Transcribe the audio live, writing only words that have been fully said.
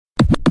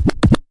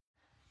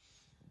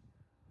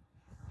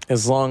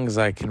As long as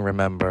I can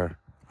remember,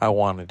 I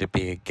wanted to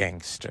be a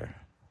gangster.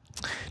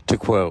 To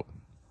quote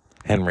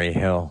Henry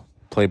Hill,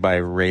 played by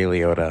Ray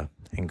Liotta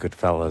in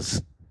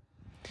Goodfellas.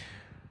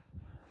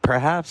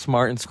 Perhaps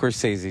Martin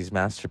Scorsese's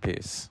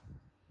masterpiece.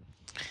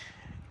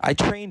 I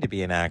trained to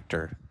be an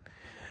actor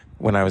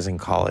when I was in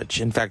college.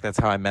 In fact, that's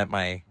how I met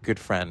my good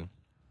friend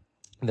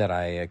that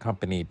I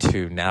accompanied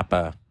to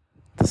Napa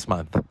this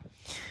month.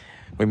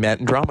 We met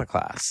in drama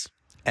class.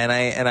 And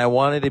I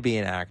wanted to be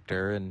an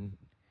actor, and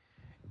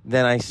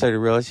then I started to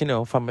realize,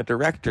 if I'm a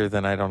director,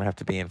 then I don't have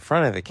to be in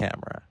front of the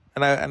camera.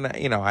 And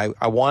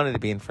I wanted to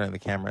be in front of the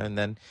camera, and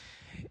then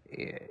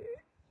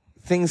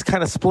things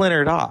kind of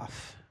splintered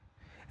off.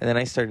 And then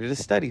I started to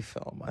study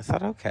film. I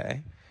thought,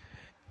 okay.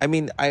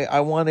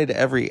 I wanted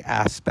every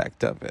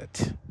aspect of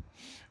it.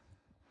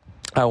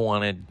 I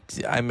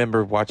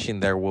remember watching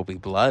There Will Be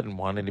Blood and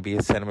wanted to be a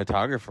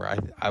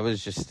cinematographer. I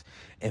was just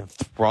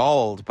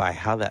enthralled by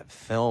how that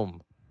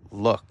film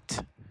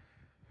looked.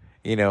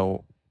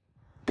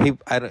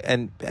 People,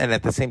 and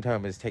at the same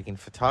time I was taking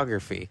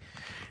photography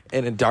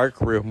in a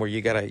dark room where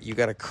you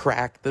gotta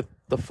crack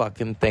the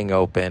fucking thing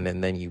open,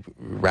 and then you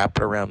wrap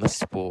it around the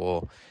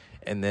spool,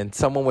 and then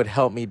someone would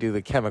help me do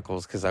the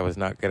chemicals because I was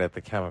not good at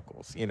the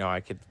chemicals.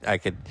 I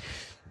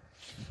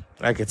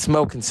could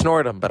smoke and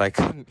snort them, but I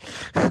couldn't.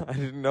 I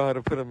didn't know how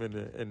to put them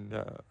in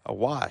a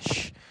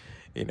wash,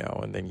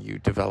 and then you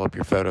develop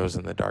your photos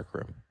in the dark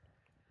room.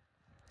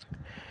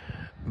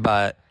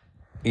 But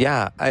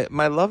yeah,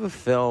 my love of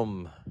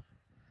film.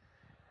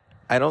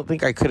 I don't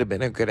think I could have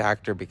been a good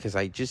actor because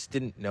I just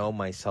didn't know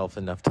myself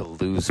enough to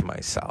lose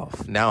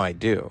myself. Now I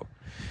do.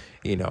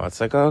 It's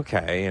like,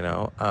 okay,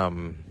 and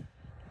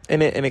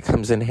it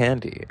comes in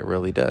handy. It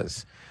really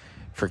does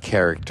for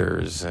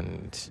characters.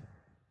 And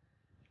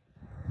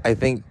I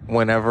think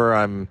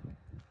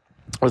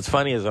what's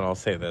funny is when I'll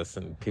say this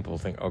and people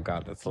think, oh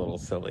God, that's a little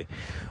silly.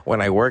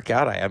 When I work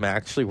out, I am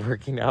actually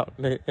working out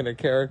in a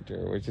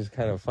character, which is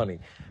kind of funny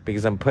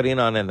because I'm putting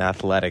on an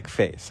athletic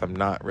face. I'm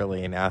not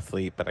really an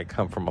athlete, but I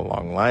come from a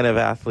long line of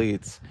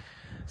athletes.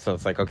 So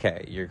it's like,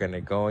 okay, you're going to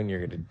go and you're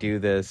going to do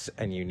this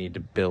and you need to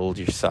build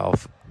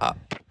yourself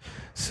up.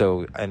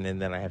 So, and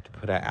then I have to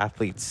put an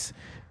athlete's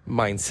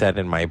mindset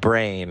in my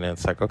brain, and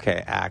it's like,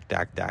 okay, act.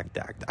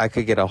 I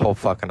could get a whole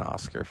fucking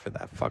Oscar for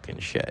that fucking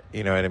shit.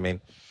 You know what I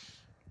mean?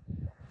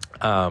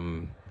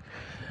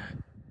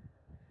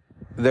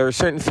 There are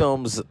certain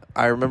films,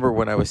 I remember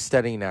when I was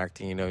studying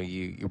acting,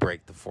 you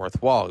break the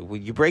fourth wall.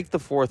 When you break the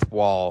fourth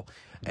wall,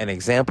 an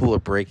example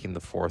of breaking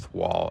the fourth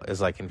wall is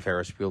like in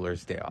Ferris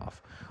Bueller's Day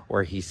Off,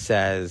 where he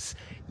says,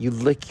 you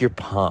lick your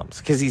palms,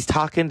 because he's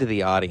talking to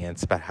the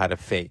audience about how to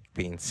fake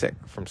being sick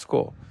from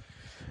school.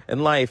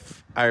 In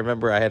life, I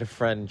remember I had a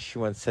friend, she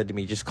once said to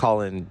me, just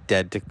call in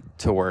dead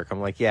to work.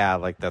 I'm like, yeah,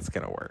 that's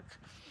going to work.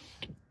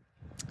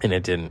 And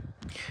it didn't.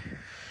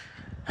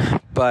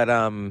 But,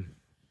 and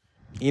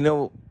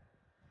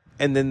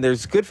then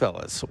there's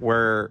Goodfellas,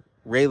 where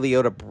Ray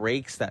Liotta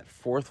breaks that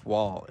fourth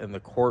wall in the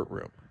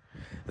courtroom.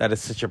 That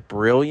is such a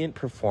brilliant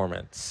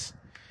performance.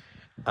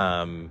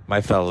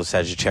 My fellow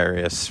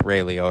Sagittarius,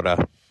 Ray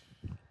Liotta.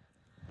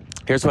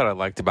 Here's what I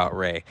liked about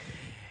Ray.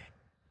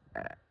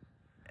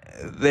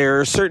 There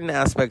are certain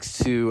aspects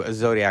to a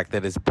Zodiac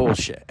that is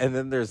bullshit. And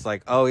then there's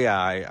like, oh yeah,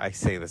 I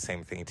say the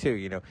same thing too.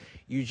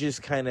 You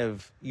just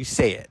you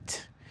say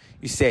it.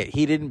 You say it.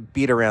 He didn't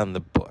beat around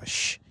the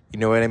bush. You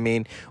know what I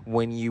mean?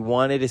 When you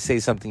wanted to say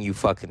something, you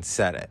fucking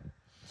said it.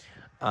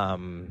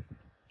 And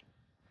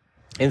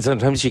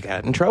sometimes you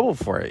got in trouble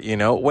for it,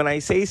 When I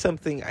say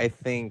something, I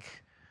think,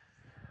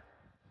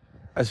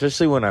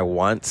 especially when I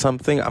want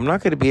something, I'm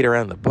not going to beat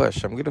around the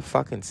bush. I'm going to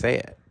fucking say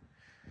it.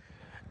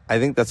 I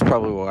think that's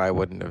probably why I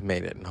wouldn't have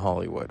made it in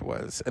Hollywood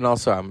was. And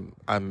also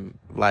I'm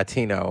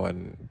Latino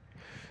and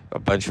a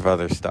bunch of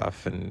other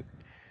stuff, and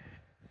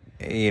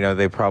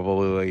they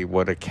probably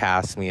would have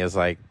cast me as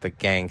like the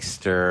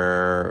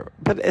gangster,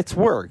 but it's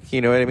work, you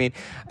know what I mean?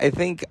 I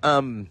think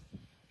now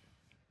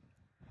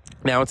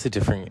it's a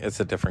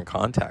different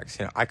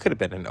context. I could have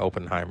been an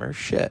Oppenheimer.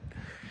 Shit.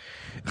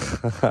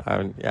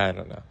 I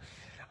don't know.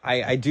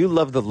 I do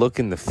love the look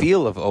and the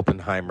feel of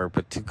Oppenheimer,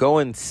 but to go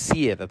and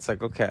see it, it's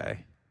like,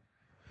 okay.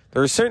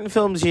 There are certain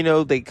films,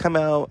 they come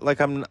out, like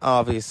I'm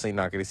obviously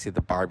not going to see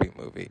the Barbie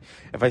movie.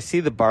 If I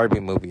see the Barbie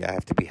movie, I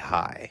have to be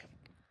high.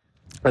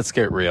 Let's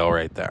get real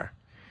right there.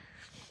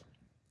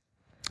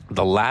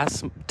 The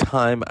last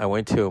time I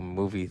went to a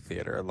movie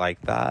theater like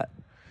that,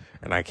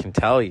 and I can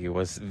tell you,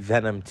 was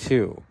Venom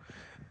 2.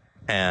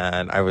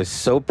 And I was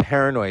so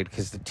paranoid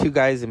because the two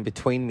guys in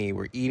between me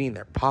were eating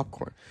their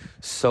popcorn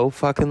so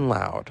fucking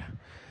loud.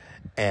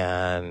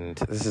 And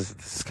this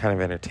is kind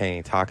of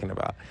entertaining talking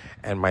about.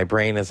 And my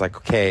brain is like,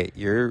 okay,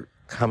 you're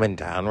coming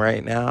down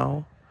right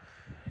now.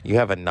 You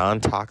have a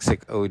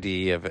non-toxic OD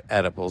of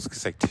edibles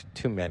because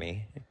too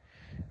many.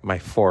 My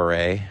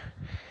foray.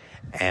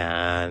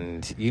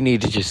 And you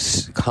need to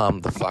just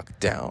calm the fuck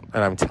down.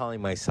 And I'm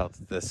telling myself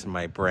this in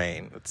my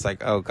brain. It's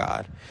like, oh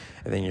God.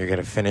 And then you're going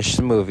to finish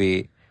the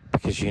movie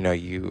because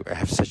you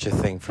have such a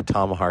thing for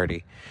Tom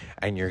Hardy,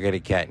 and you're gonna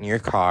get in your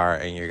car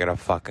and you're gonna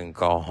fucking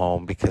go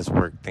home because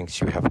work thinks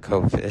you have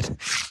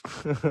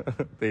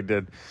COVID. They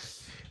did.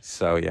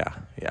 So yeah.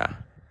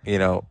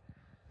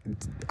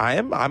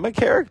 I'm a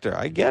character.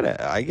 I get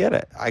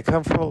it. I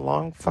come from a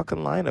long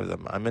fucking line of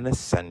them. I'm an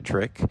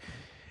eccentric,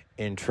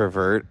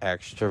 introvert,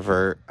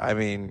 extrovert. I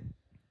mean,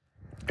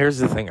 here's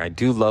the thing. I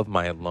do love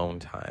my alone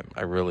time.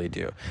 I really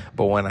do.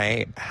 But when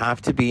I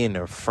have to be in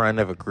the front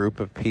of a group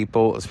of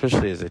people,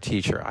 especially as a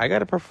teacher, I got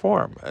to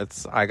perform.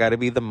 I got to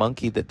be the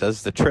monkey that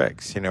does the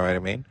tricks. You know what I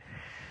mean?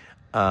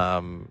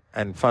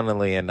 And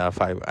funnily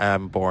enough, I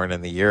am born in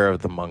the year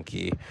of the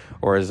monkey,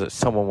 or as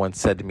someone once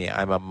said to me,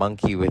 I'm a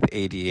monkey with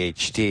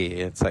ADHD.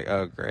 It's like,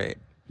 oh, great.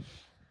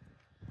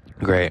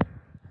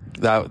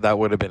 That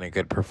would have been a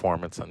good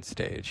performance on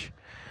stage.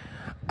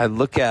 I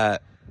look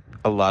at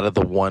a lot of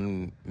the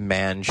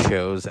one-man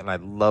shows, and I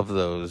love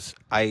those.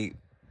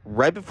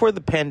 Right before the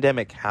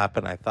pandemic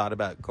happened, I thought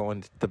about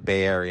going to the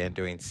Bay Area and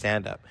doing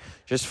stand-up,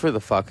 just for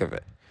the fuck of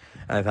it.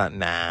 And I thought,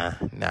 nah.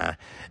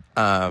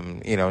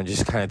 And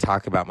just kind of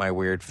talk about my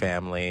weird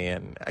family.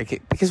 And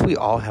because we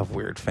all have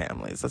weird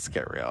families, let's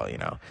get real,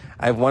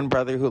 I have one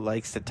brother who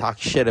likes to talk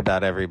shit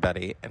about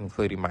everybody,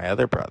 including my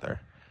other brother.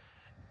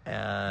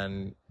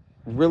 And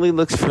really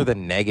looks for the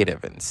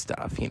negative and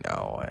stuff,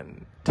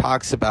 and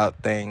talks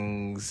about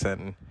things.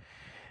 And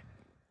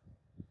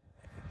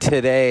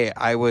today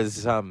I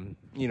was,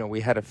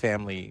 we had a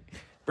family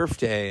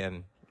birthday,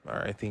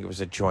 or I think it was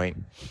a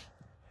joint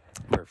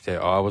birthday.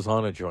 Oh, I was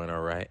on a joint,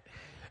 all right.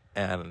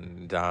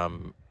 And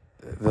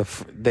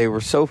they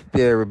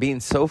were being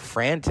so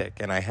frantic,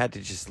 and I had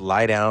to just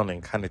lie down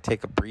and kind of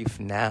take a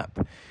brief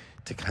nap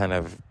to kind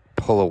of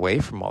pull away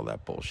from all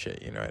that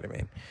bullshit. You know what I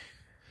mean?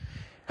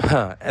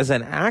 As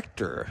an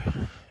actor,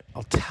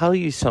 I'll tell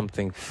you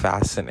something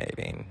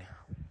fascinating.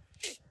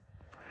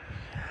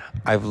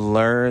 I've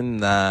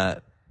learned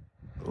that,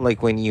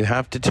 like, when you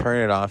have to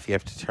turn it off, you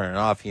have to turn it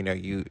off.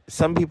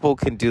 Some people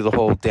can do the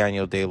whole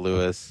Daniel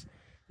Day-Lewis,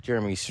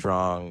 Jeremy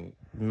Strong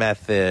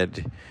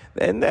method,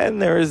 and then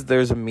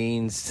there's a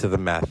means to the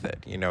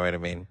method. You know what I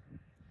mean?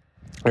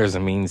 There's a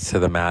means to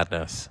the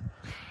madness.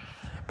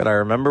 But I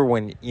remember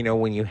when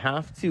you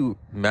have to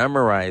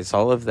memorize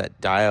all of that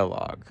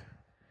dialogue,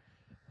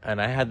 and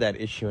I had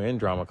that issue in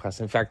drama class.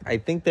 In fact, I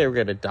think they were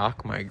going to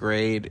dock my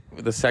grade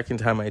the second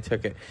time I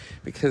took it,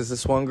 because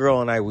this one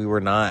girl and we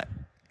were not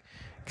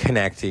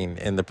connecting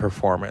in the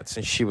performance,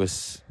 and she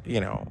was,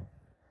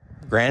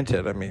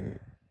 granted, I mean,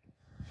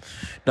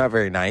 not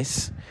very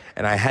nice,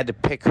 and I had to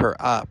pick her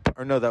up.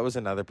 Or no, that was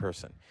another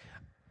person.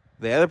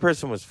 The other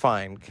person was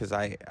fine, because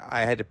I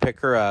had to pick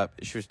her up.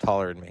 She was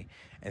taller than me,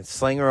 and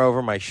sling her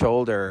over my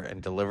shoulder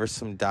and deliver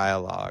some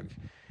dialogue.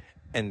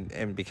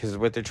 And because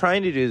what they're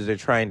trying to do is they're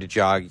trying to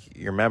jog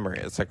your memory.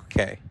 It's like,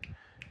 okay,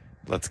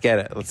 let's get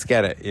it,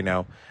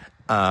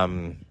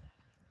 and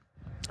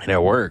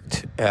it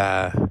worked.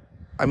 I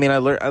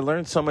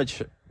learned so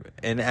much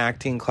in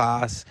acting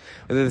class,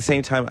 but at the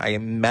same time, I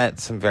met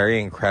some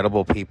very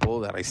incredible people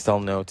that I still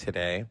know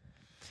today,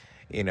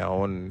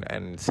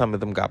 and some of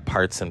them got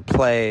parts in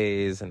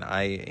plays, and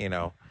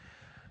I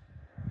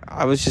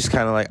was just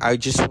kind of like, I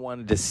just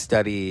wanted to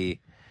study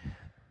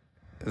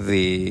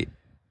the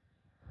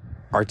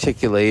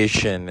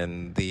articulation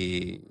and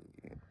the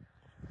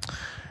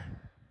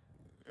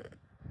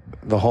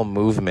whole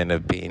movement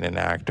of being an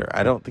actor.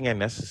 I don't think I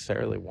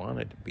necessarily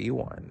wanted to be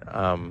one.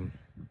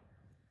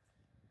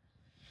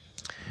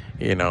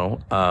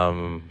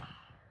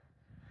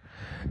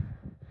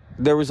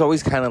 There was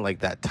always kind of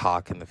like that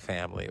talk in the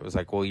family. It was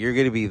like, well, you're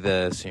going to be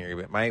this, and you're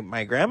going to be...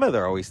 My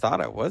grandmother always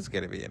thought I was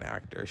going to be an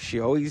actor. She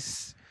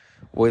always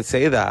would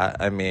say that.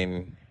 I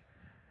mean,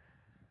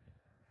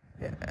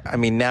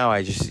 now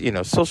I just,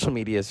 social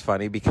media is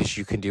funny because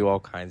you can do all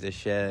kinds of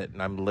shit,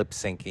 and I'm lip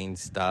syncing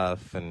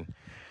stuff. And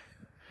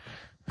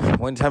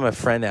one time a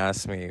friend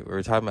asked me, we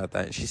were talking about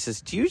that, and she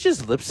says, do you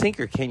just lip sync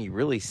or can you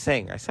really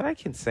sing? I said, I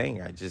can sing.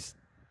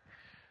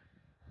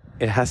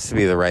 It has to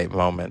be the right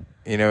moment.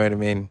 You know what I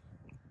mean?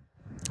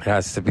 It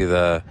has to be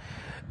I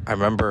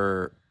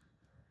remember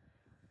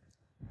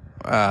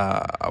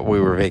we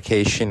were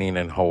vacationing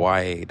in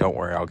Hawaii. Don't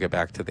worry, I'll get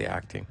back to the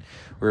acting.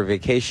 We were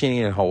vacationing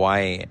in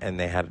Hawaii,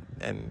 and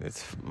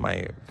it's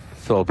my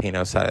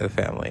Filipino side of the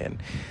family,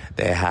 and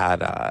they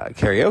had a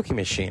karaoke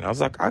machine. I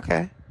was like,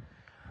 okay.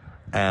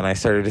 And I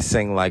started to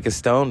sing Like a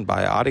Stone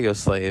by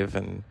Audioslave,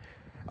 and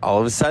all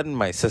of a sudden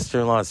my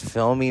sister-in-law is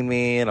filming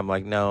me, and I'm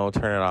like, no,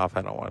 turn it off.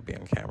 I don't want to be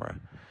on camera.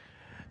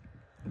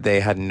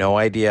 They had no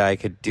idea I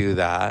could do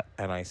that.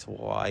 And I said,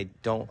 well, I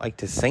don't like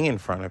to sing in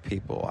front of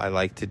people. I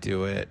like to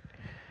do it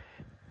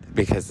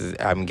because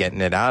I'm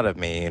getting it out of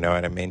me. You know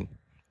what I mean?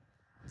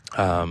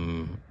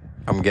 I'm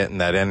getting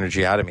that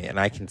energy out of me. And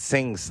I can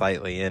sing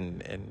slightly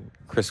in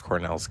Chris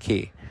Cornell's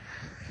key.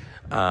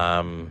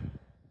 And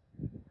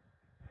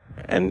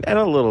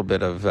a little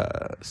bit of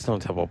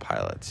Stone Temple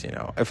Pilots,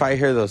 If I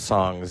hear those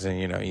songs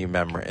and, you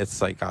memorize,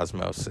 it's like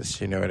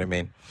osmosis, you know what I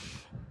mean?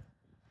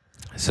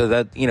 So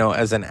that,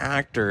 as an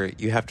actor,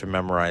 you have to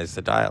memorize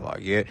the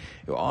dialogue. You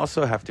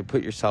also have to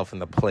put yourself in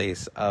the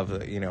place of,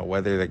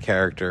 whether the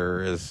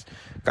character is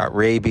got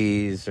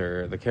rabies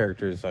or the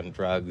character is on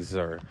drugs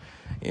or,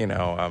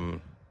 I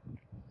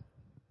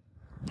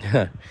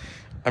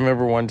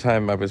remember one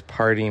time I was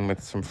partying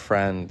with some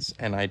friends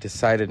and I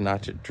decided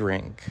not to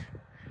drink,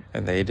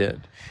 and they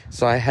did.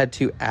 So I had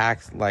to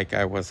act like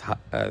I was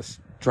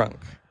drunk.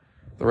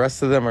 The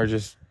rest of them are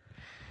just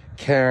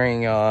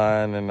carrying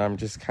on, and I'm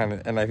just kind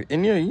of,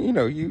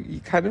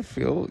 you kind of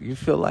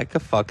feel like a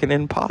fucking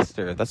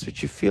imposter. That's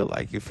what you feel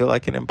like. You feel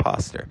like an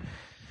imposter.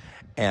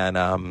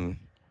 And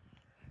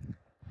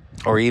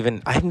or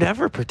even, I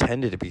never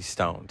pretended to be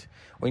stoned.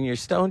 When you're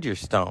stoned, you're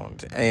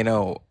stoned. And,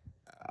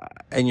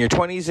 in your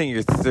 20s and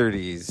your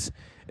 30s,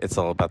 it's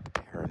all about the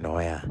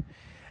paranoia.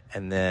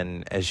 And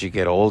then as you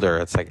get older,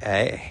 it's like,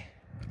 hey,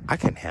 I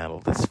can handle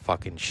this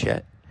fucking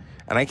shit.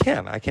 And I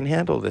can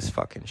handle this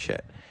fucking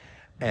shit.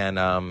 And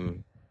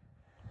I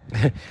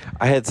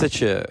had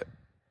such a,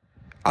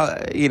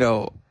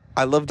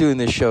 I love doing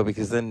this show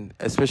because then,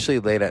 especially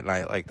late at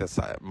night like this,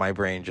 my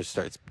brain just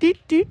starts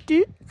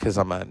because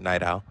I'm a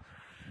night owl.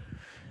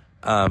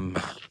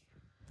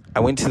 I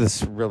went to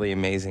this really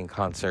amazing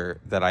concert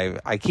that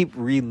I keep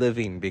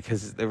reliving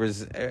because there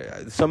was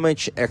so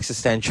much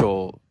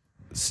existential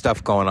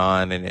stuff going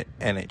on,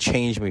 and it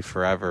changed me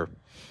forever.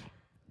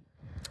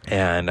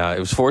 And it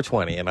was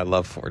 420, and I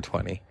love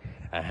 420.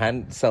 I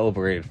hadn't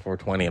celebrated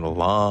 420 in a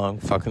long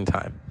fucking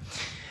time.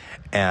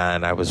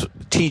 And I was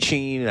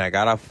teaching, and I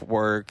got off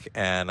work,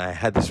 and I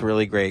had this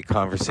really great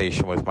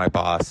conversation with my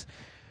boss.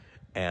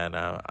 And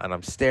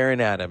I'm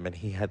staring at him, and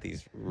he had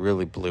these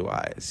really blue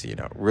eyes,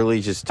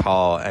 really just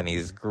tall, and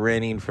he's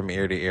grinning from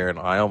ear to ear. And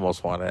I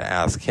almost wanted to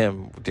ask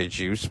him, "Did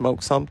you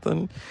smoke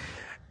something?"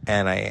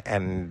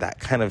 And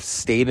that kind of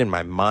stayed in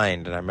my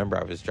mind. And I remember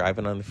I was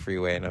driving on the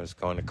freeway, and I was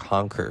going to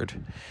Concord,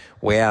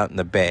 way out in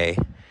the Bay,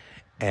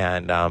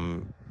 and I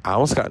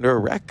almost got into a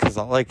wreck because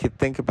all I could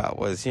think about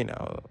was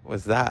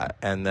that.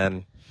 And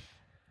then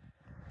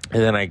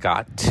I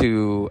got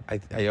to,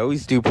 I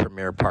always do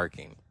Premier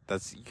Parking.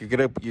 That's,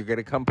 you're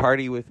gonna come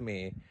party with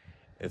me.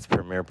 It's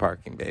Premier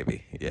Parking,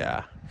 baby.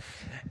 Yeah.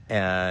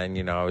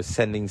 And I was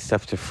sending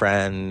stuff to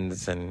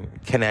friends and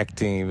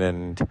connecting,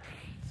 and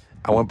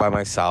I went by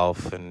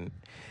myself. And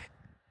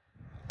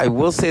I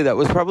will say that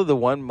was probably the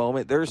one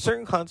moment. There are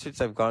certain concerts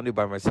I've gone to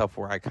by myself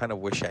where I kind of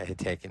wish I had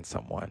taken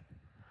someone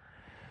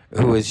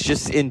who is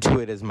just into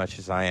it as much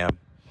as I am.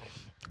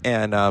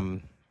 And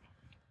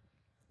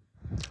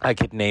I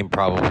could name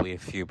probably a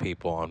few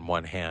people on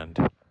one hand.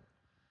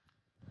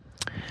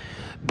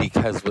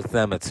 Because with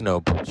them, it's no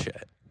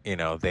bullshit.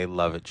 They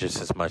love it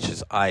just as much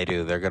as I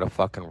do. They're going to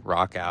fucking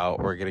rock out.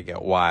 We're going to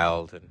get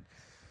wild and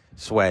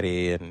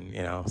sweaty, and,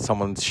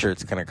 someone's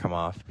shirt's going to come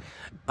off.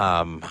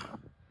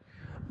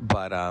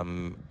 But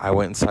I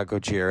went and saw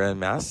Gojira and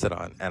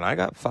Mastodon, and I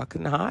got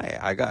fucking high.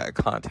 I got a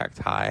contact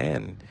high,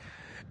 and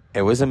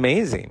it was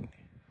amazing.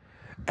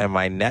 And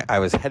my neck, I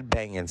was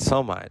headbanging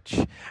so much,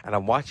 and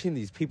I'm watching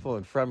these people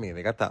in front of me, and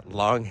they got that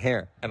long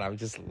hair, and I'm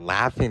just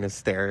laughing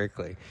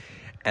hysterically.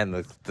 And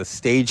the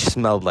stage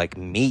smelled like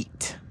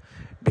meat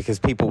because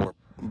people were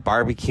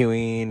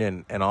barbecuing,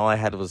 and all I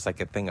had was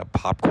like a thing of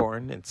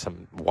popcorn and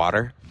some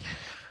water.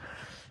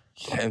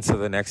 And so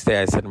the next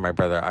day I said to my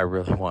brother, I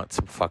really want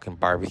some fucking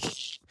barbecue.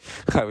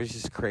 I was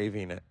just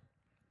craving it.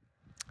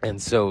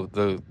 And so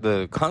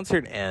the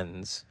concert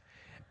ends,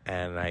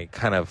 and I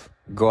kind of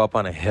go up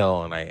on a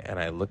hill, and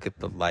I look at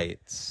the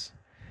lights,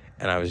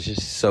 and I was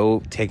just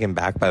so taken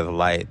back by the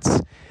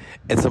lights.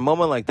 It's a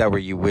moment like that where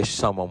you wish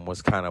someone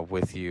was kind of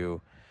with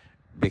you,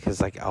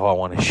 because I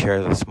want to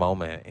share this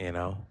moment,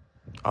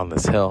 on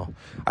this hill.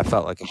 I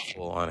felt like a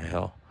fool on a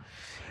hill.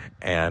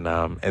 And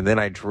then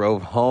I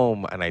drove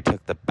home, and I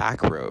took the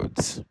back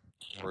roads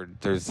where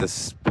there's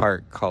this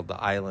park called the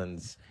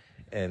Islands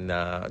in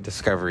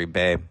Discovery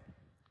Bay.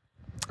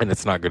 And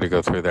it's not good to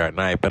go through there at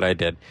night, but I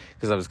did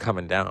because I was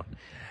coming down.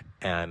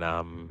 And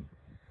and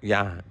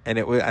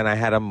I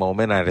had a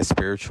moment, I had a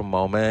spiritual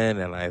moment,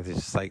 and I was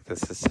just like,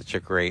 this is such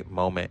a great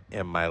moment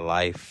in my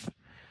life.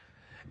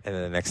 And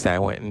then the next day I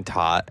went and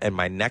taught, and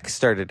my neck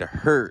started to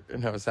hurt,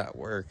 and I was at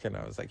work, and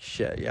I was like,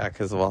 shit, yeah,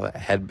 because of all that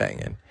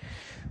headbanging.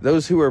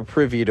 Those who are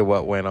privy to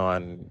what went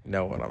on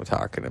know what I'm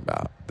talking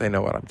about. They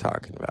know what I'm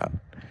talking about.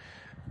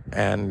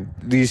 And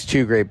these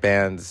two great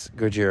bands,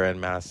 Gojira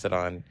and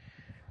Mastodon,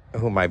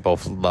 whom I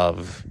both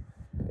love,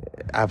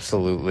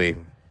 absolutely,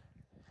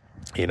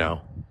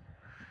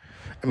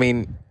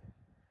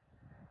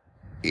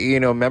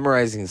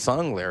 memorizing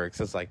song lyrics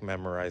is like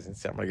memorizing,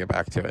 I'm going to get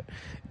back to it,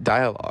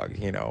 dialogue,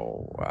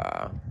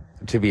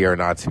 to be or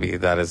not to be,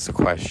 that is the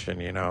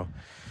question,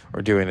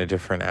 or doing a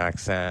different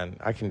accent.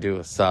 I can do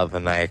a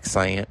Southern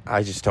accent.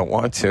 I just don't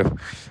want to.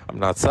 I'm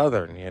not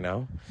Southern,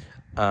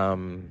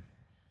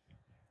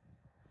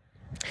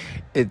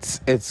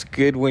 It's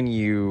good when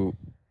you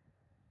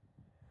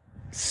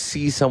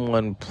see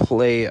someone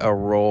play a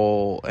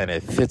role and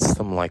it fits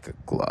them like a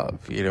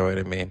glove, you know what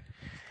I mean?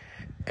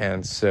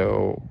 And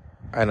so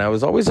and I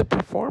was always a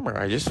performer.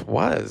 I just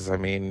was. I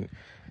mean,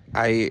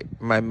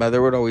 my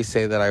mother would always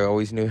say that I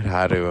always knew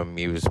how to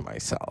amuse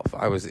myself.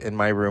 I was in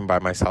my room by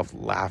myself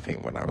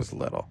laughing when I was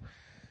little.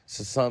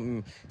 So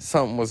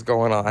something was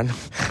going on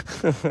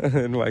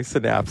in my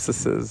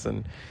synapses,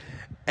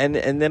 and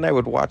then I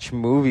would watch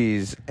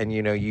movies, and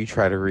you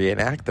try to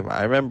reenact them.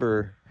 I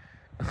remember,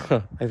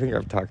 I think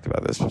I've talked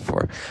about this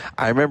before.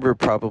 I remember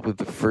probably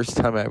the first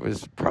time I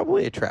was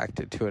probably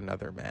attracted to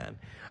another man.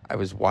 I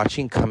was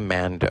watching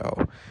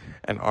Commando,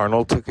 and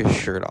Arnold took his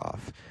shirt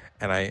off,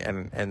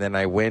 and then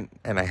I went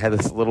and I had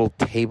this little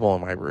table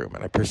in my room,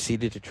 and I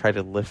proceeded to try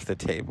to lift the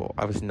table.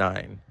 I was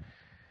 9.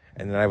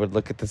 And then I would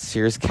look at the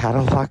Sears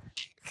catalog.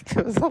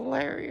 It was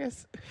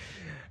hilarious.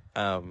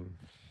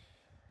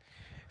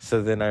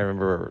 So then I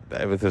remember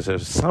it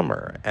was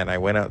summer, and I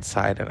went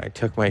outside and I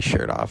took my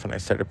shirt off and I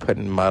started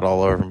putting mud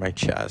all over my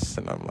chest.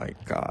 And I'm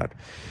like, God,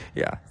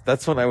 yeah.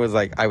 That's when I was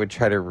like, I would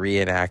try to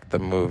reenact the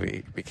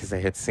movie because I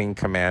had seen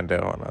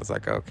Commando, and I was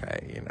like,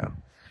 okay,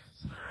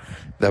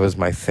 that was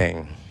my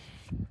thing.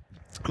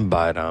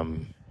 But,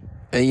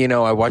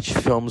 I watched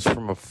films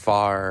from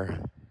afar,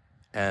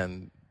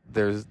 and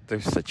there's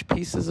such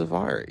pieces of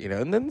art,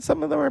 and then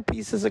some of them are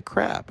pieces of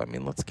crap. I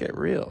mean, let's get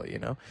real,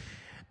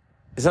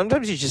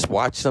 Sometimes you just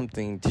watch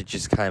something to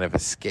just kind of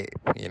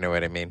escape, you know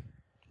what I mean?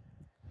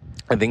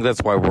 I think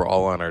that's why we're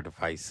all on our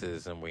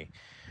devices and we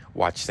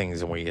watch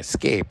things and we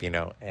escape,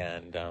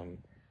 and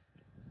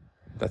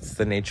that's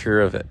the nature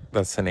of it.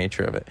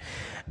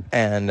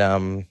 And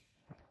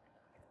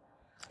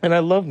I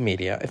love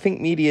media. I think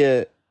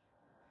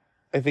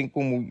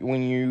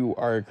when you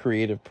are a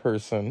creative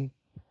person,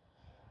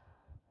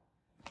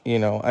 I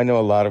know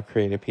a lot of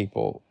creative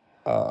people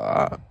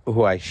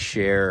who I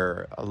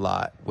share a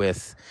lot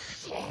with.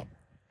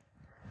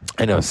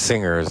 I know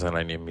singers and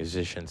I know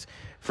musicians.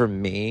 For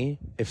me,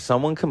 if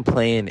someone can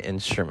play an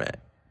instrument,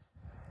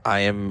 I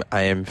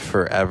am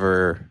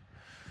forever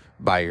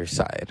by your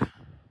side.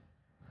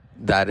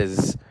 That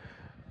is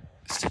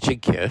such a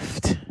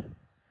gift.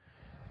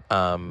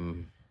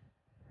 And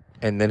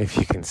then if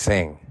you can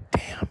sing,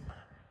 damn.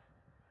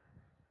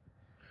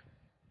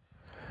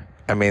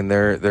 I mean,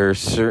 there are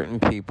certain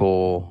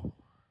people,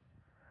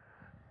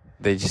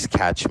 they just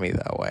catch me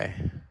that way.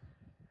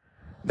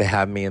 They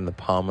have me in the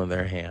palm of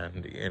their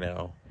hand,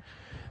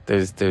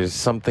 There's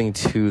something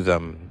to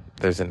them.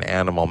 There's an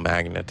animal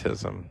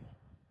magnetism.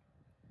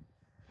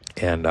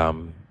 And I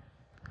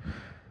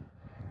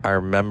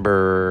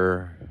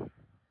remember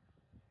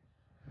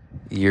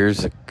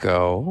years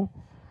ago,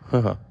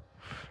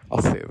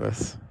 I'll say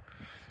this.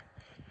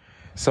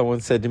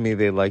 Someone said to me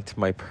they liked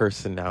my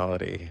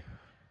personality.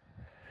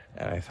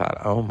 And I thought,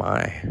 oh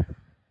my.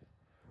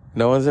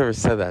 No one's ever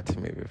said that to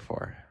me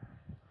before.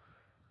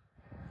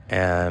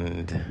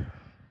 And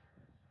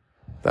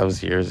that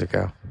was years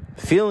ago.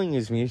 Feeling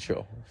is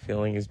mutual.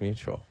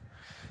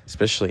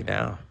 Especially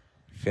now.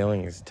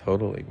 Feeling is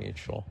totally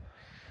mutual.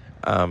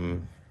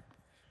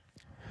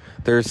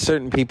 There are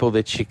certain people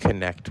that you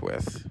connect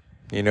with.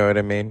 You know what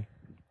I mean?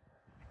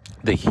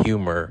 The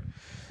humor.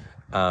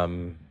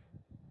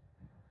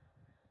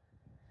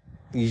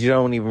 You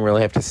don't even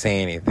really have to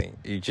say anything.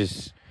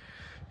 It's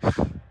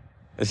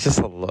just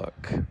a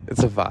look.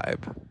 It's a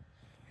vibe.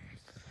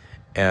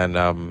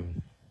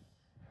 And,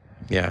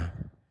 yeah.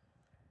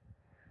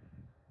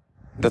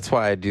 That's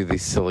why I do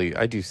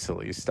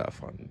silly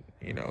stuff on,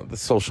 the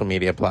social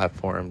media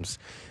platforms,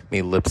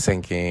 me lip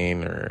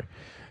syncing or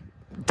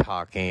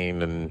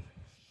talking, and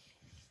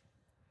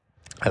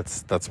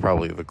that's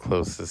probably the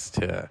closest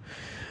to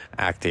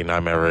acting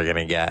I'm ever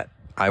gonna get.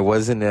 I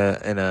was in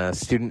a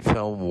student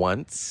film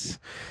once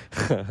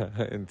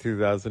in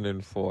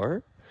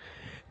 2004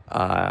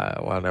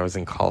 when I was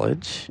in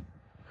college,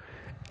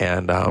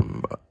 and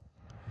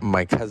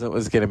my cousin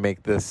was going to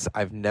make this.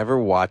 I've never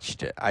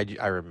watched it.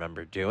 I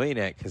remember doing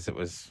it because it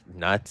was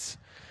nuts.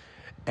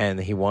 And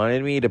he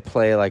wanted me to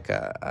play like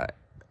a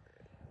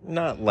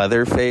not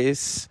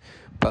Leatherface,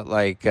 but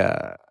like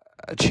a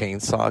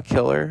chainsaw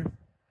killer.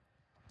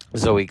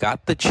 So he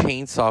got the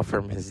chainsaw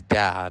from his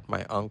dad,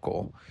 my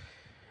uncle.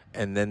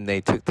 And then they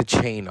took the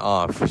chain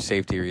off for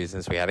safety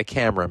reasons. We had a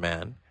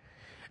cameraman.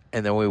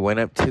 And then we went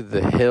up to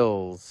the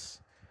hills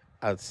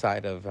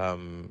outside of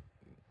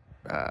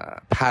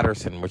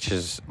Patterson, which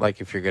is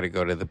like if you're going to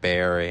go to the Bay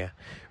Area.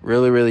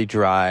 Really, really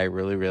dry,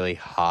 really, really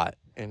hot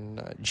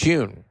in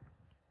June.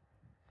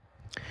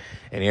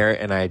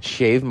 And I had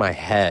shaved my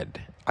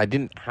head. I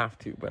didn't have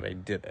to, but I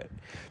did it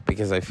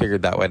because I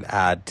figured that would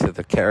add to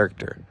the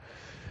character.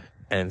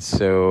 And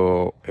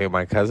so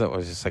my cousin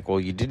was just like, well,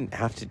 you didn't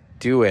have to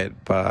do it,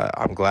 but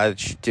I'm glad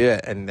that you did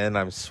it. And then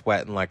I'm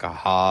sweating like a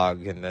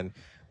hog. And then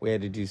we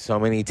had to do so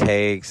many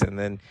takes. And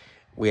then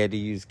we had to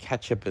use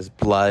ketchup as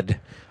blood.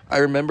 I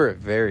remember it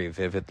very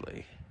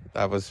vividly.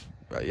 That was,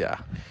 yeah.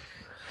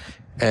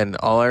 And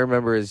all I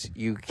remember is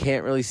you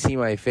can't really see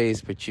my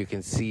face, but you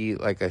can see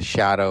like a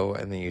shadow,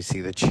 and then you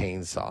see the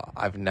chainsaw.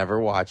 I've never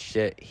watched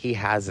it. He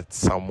has it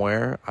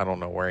somewhere. I don't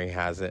know where he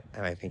has it.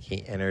 And I think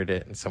he entered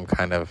it in some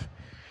kind of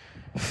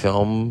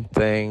film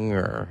thing,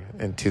 or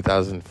in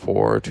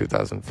 2004,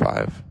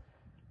 2005.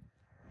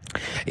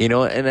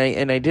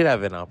 And I did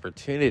have an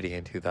opportunity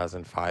in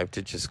 2005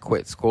 to just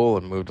quit school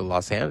and move to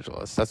Los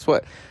Angeles. That's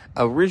what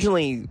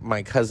originally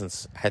my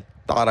cousins had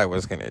thought I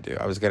was going to do.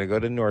 I was going to go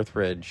to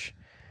Northridge,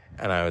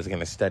 and I was going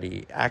to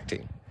study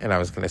acting, and I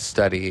was going to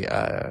study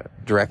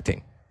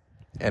directing,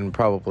 and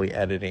probably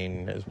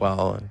editing as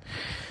well,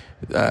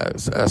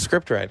 and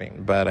script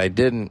writing. But I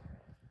didn't,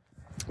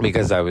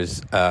 because I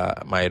was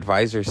my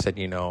advisor said,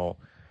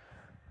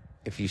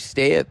 if you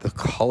stay at the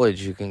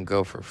college, you can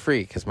go for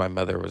free, because my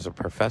mother was a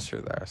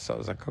professor there. So I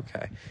was like,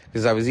 okay.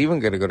 Because I was even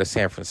going to go to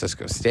San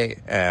Francisco State.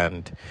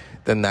 And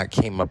then that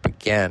came up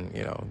again,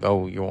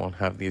 oh, you won't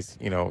have these,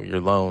 your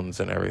loans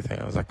and everything.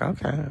 I was like,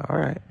 okay, all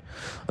right,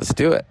 let's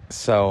do it.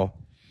 So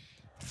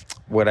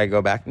would I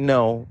go back?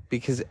 No,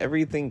 because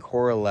everything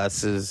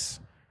coalesces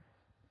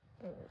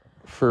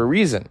for a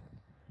reason.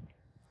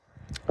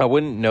 I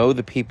wouldn't know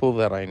the people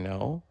that I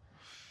know.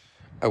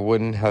 I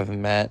wouldn't have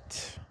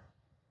met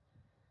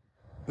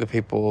the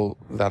people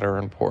that are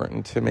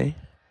important to me,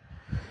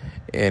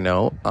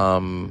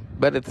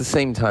 but at the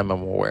same time,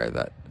 I'm aware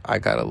that I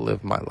gotta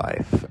live my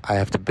life. I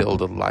have to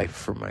build a life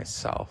for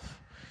myself,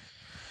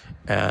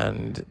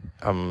 and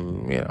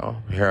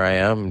here I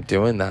am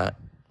doing that,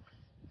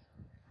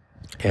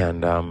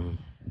 and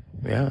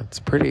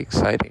it's pretty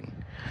exciting,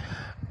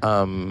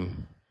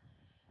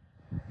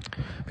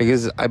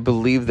 because I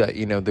believe that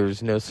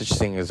there's no such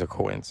thing as a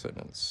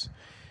coincidence.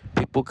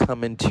 People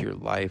come into your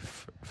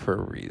life for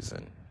a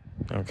reason.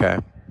 Okay,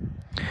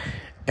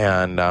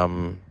 and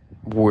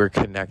we're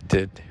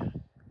connected.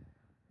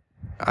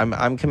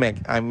 I'm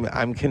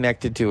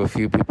connected to a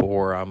few people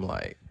where I'm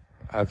like,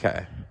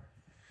 okay,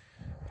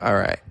 all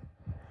right,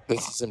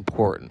 this is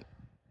important.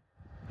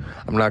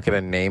 I'm not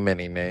gonna name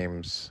any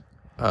names.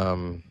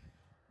 There's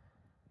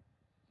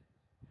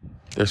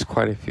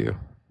quite a few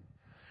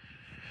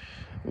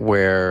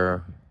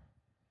where,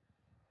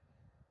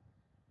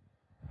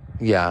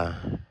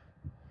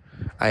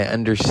 I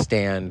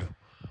understand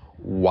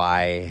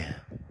why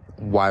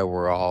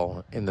we're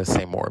all in the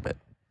same orbit.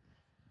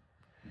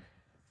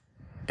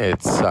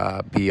 It's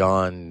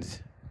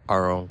beyond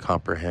our own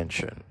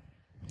comprehension,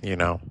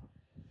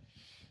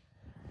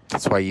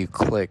 That's why you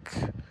click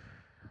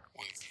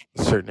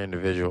with certain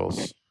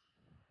individuals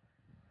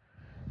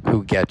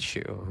who get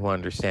you, who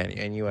understand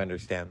you, and you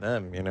understand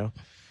them,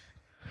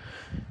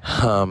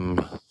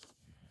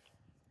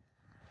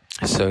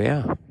 So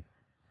yeah.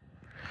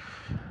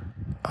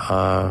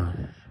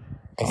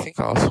 I think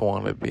I also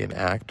wanted to be an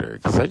actor,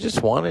 because I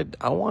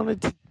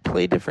wanted to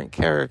play different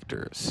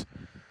characters.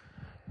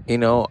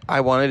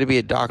 I wanted to be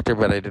a doctor,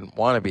 but I didn't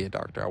want to be a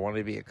doctor. I wanted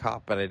to be a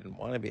cop, but I didn't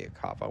want to be a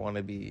cop. I wanted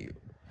to be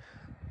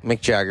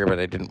Mick Jagger, but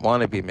I didn't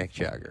want to be Mick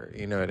Jagger.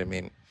 You know what I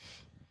mean?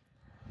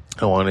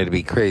 I wanted to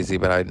be crazy,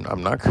 but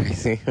I'm not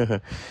crazy.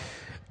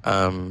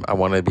 I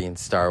wanted to be in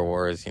Star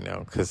Wars,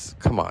 because,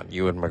 come on,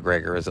 Ewan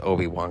McGregor is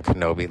Obi-Wan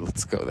Kenobi.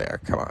 Let's go there.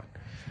 Come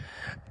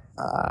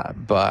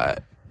on.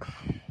 But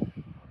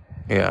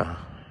yeah,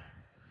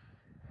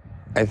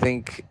 I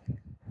think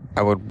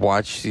I would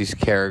watch these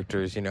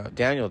characters,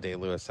 Daniel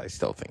Day-Lewis, I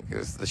still think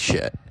is the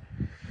shit.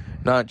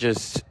 Not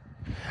just,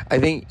 I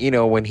think,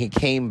 when he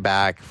came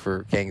back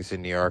for Gangs of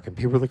New York, and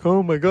people were like,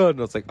 oh my God. And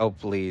I was like, oh,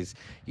 please.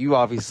 You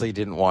obviously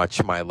didn't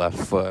watch My Left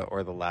Foot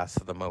or The Last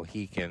of the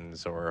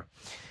Mohicans or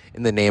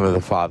In the Name of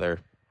the Father.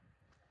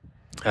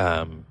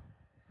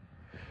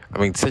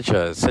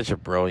 Such a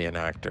brilliant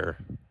actor.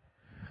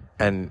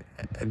 And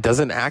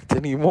doesn't act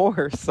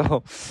anymore,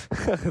 so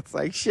it's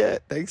like,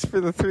 shit, thanks for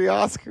the 3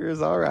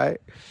 Oscars, all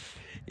right.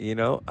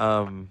 Yeah.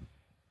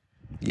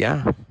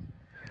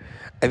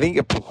 I think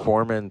a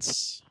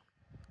performance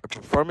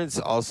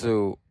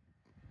also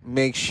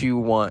makes you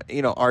want,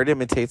 art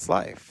imitates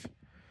life,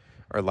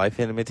 or life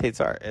imitates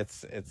art.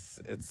 It's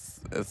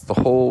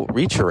the whole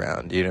reach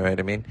around, you know what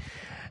I mean?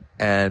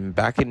 And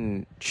back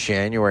in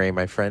January,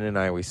 my friend and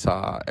I, we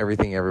saw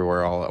Everything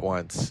Everywhere All at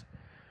Once.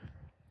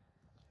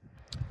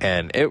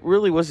 And it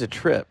really was a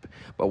trip.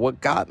 But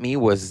what got me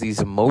was these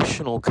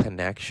emotional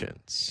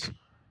connections.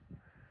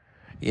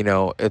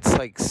 It's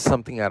like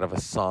something out of a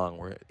song,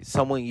 where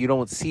you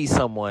don't see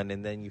someone,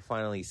 and then you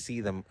finally see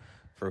them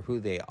for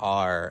who they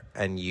are,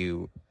 and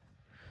you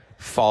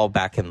fall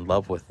back in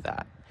love with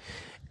that.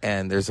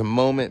 And there's a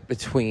moment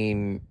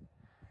between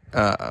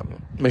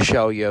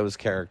Michelle Yeoh's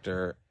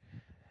character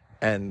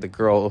and the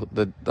girl,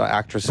 the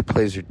actress who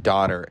plays her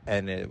daughter,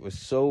 and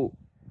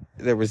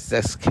there was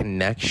this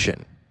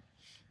connection.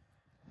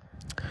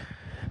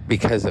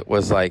 Because it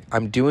was like,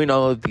 I'm doing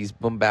all of these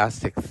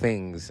bombastic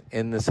things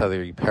in this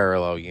other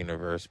parallel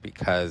universe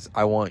because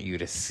I want you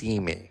to see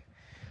me.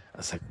 I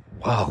was like,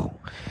 whoa.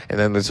 And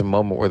then there's a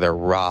moment where they're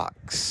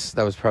rocks.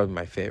 That was probably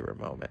my favorite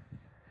moment.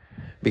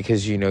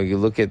 Because, you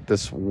look at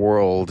this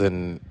world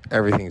and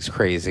everything's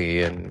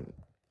crazy and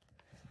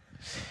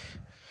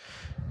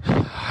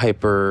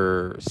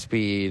hyper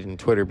speed and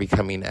Twitter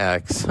becoming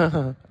X.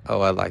 Oh,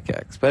 I like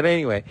X. But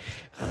anyway,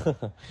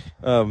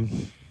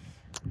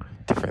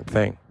 different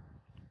thing.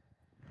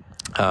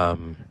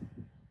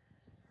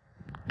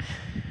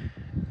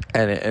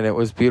 And it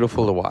was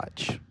beautiful to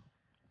watch.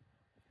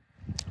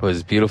 It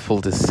was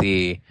beautiful to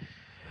see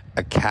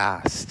a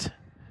cast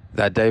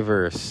that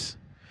diverse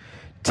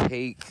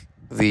take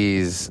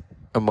these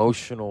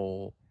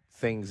emotional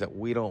things that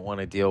we don't want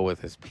to deal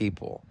with as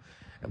people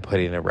and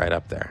putting it right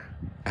up there.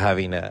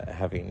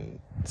 Having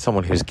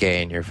someone who's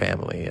gay in your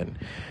family,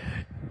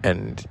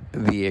 and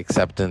the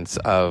acceptance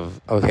of,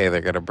 okay,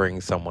 they're going to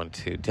bring someone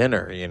to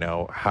dinner, you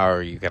know, how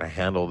are you going to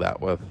handle that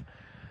with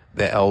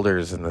the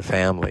elders in the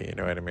family, you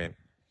know what I mean?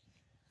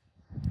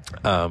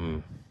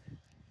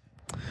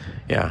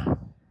 Yeah,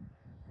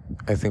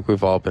 I think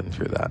we've all been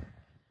through that.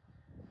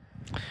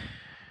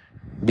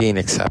 Being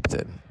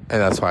accepted.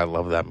 And that's why I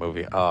love that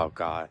movie. Oh,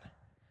 God.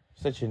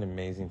 Such an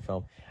amazing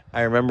film.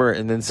 I remember,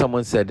 and then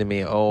someone said to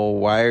me, oh,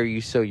 why are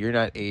you you're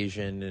not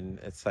Asian? And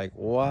it's like,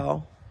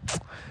 well,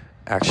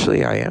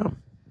 actually I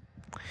am.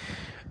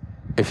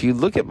 If you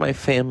look at my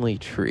family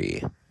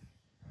tree,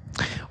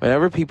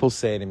 whenever people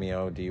say to me,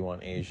 oh, do you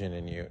want Asian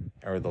in you?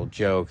 Or they'll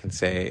joke and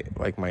say,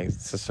 like my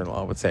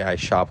sister-in-law would say, I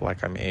shop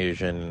like I'm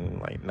Asian.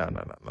 Like, no.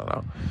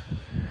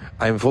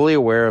 I'm fully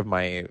aware of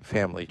my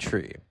family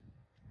tree.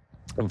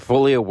 I'm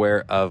fully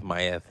aware of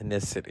my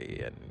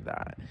ethnicity, and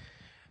that,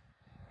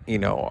 you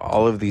know,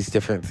 all of these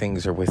different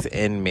things are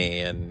within me,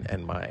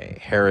 and my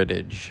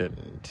heritage.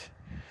 And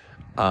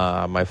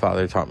my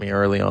father taught me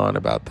early on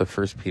about the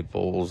First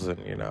Peoples,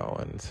 and, you know,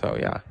 and so,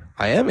 yeah,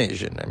 I am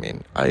Asian. I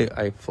mean,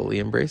 I fully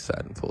embrace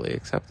that and fully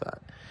accept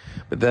that.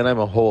 But then I'm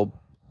a whole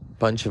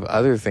bunch of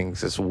other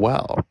things as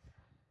well.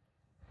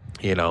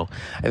 You know,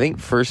 I think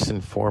first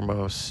and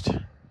foremost,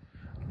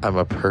 I'm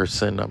a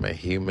person, I'm a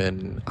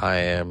human, I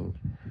am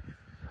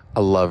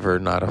a lover,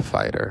 not a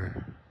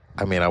fighter.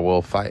 I mean, I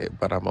will fight,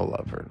 but I'm a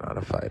lover, not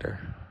a fighter.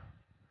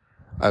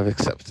 I've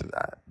accepted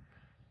that.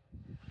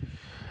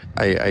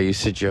 I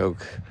used to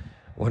joke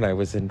when I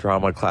was in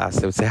drama class.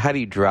 They would say, how do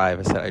you drive?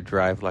 I said, I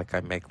drive like I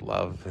make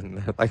love. And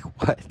they're like,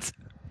 what?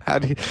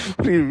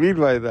 What do you mean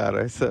by that?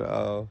 I said,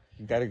 oh,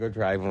 you got to go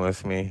driving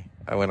with me.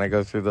 When I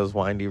go through those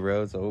windy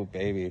roads, oh,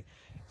 baby.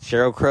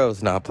 Sheryl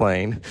Crow's not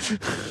playing.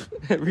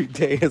 Every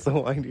day is a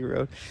windy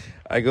road.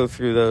 I go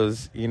through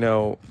those, you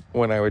know,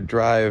 when I would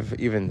drive,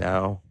 even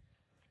now,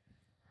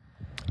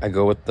 I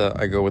go with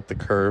the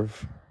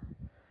curve.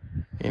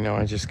 You know,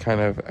 I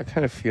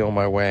kind of feel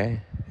my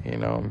way. You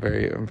know, I'm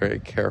very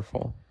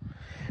careful.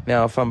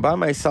 Now, if I'm by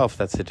myself,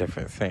 that's a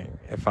different thing.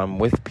 If I'm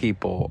with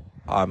people,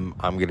 I'm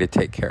going to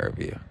take care of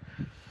you.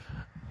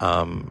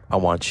 I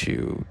want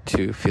you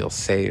to feel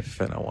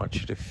safe, and I want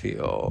you to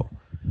feel,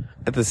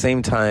 at the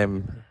same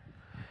time,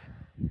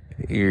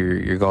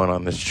 you're going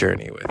on this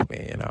journey with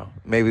me, you know.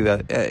 Maybe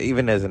that,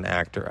 even as an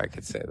actor, I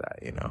could say that,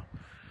 you know.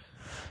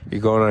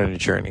 You're going on a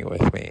journey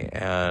with me,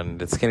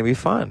 and it's going to be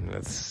fun.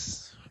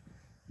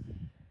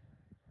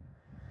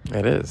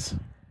 It is.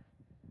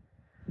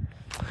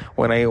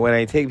 When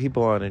I take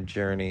people on a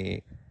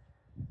journey,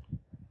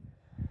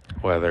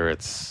 whether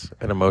it's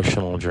an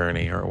emotional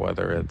journey or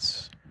whether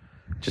it's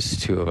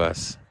just two of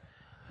us,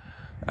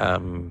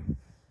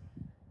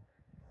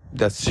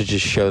 that's to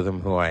just show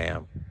them who I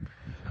am.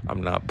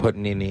 I'm not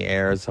putting any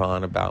airs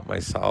on about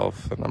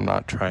myself, and I'm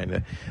not trying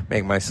to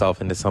make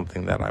myself into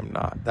something that I'm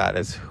not. That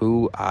is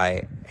who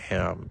I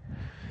am.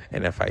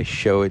 And if I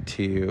show it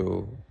to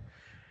you,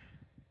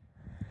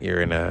 you're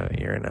in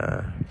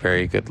a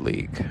very good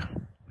league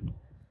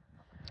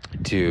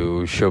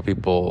to show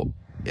people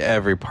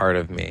every part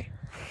of me,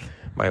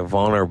 my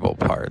vulnerable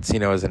parts. You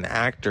know, as an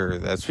actor,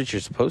 that's what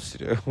you're supposed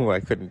to do. I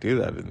couldn't do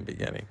that in the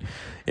beginning.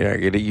 You know,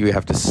 you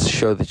have to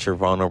show that you're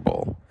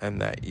vulnerable and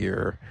that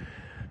your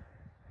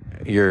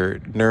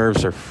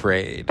nerves are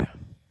frayed.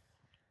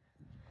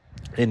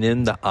 And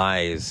in the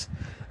eyes,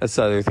 that's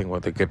the other thing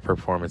with a good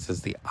performance,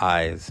 is the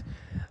eyes.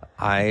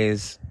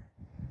 Eyes,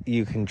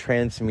 you can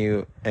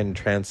transmute and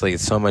translate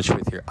so much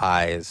with your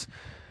eyes,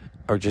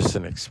 or just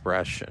an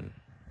expression,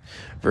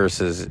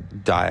 versus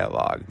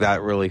dialogue.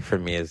 That really, for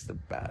me, is the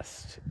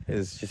best.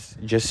 Is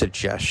just a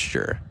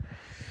gesture,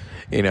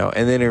 you know.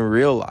 And then in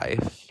real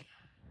life,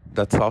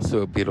 that's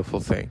also a beautiful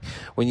thing.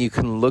 When you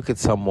can look at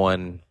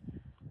someone,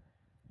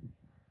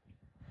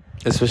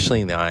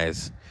 especially in the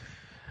eyes,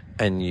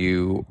 and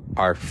you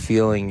are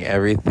feeling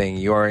everything,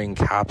 you are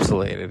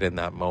encapsulated in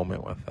that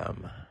moment with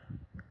them,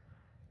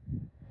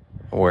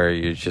 where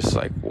you're just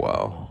like,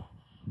 whoa,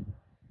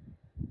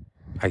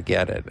 I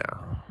get it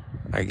now.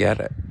 I get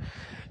it.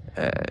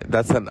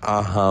 That's an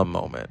aha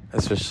moment,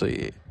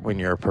 especially when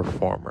you're a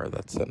performer.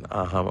 That's an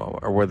aha moment,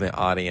 or when the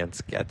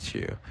audience gets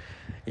you.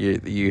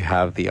 You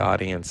have the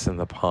audience in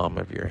the palm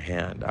of your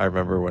hand. I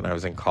remember when I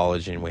was in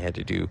college and we had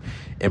to do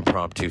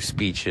impromptu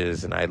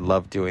speeches, and I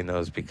loved doing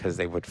those because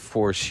they would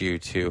force you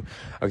to,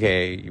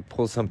 okay, you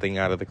pull something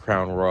out of the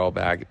Crown Royal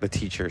bag. The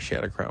teacher, she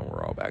had a Crown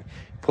Royal bag.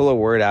 Pull a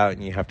word out,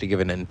 and you have to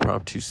give an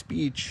impromptu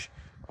speech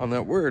on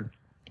that word.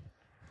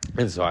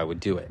 And so I would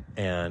do it,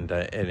 and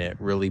it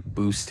really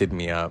boosted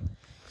me up,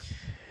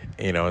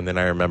 you know. And then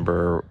I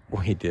remember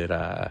we did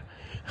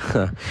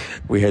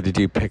we had to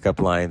do pickup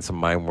lines, and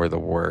mine were the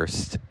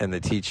worst. And the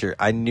teacher,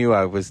 I knew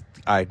I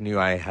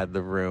had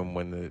the room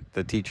when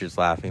the teacher's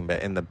laughing,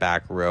 but in the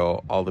back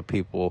row, all the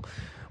people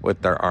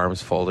with their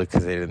arms folded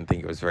because they didn't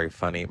think it was very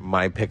funny.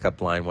 My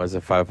pickup line was,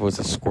 if I was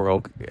a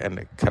squirrel,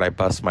 and could I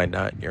bust my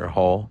nut in your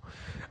hole?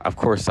 Of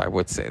course I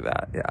would say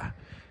that, yeah.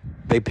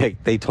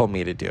 They told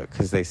me to do it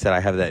because they said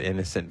I have that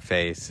innocent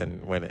face,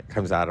 and when it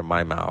comes out of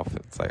my mouth,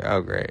 it's like,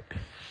 oh, great.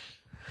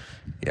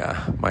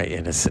 Yeah, my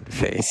innocent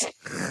face.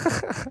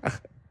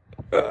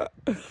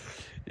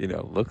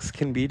 Looks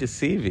can be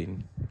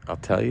deceiving. I'll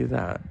tell you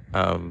that.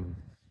 I'm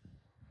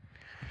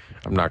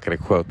not going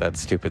to quote that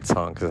stupid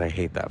song because I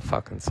hate that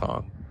fucking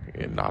song.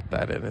 You're not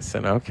that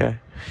innocent. Okay.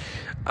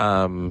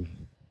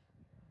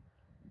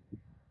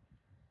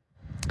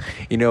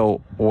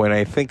 When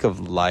I think of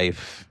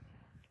life,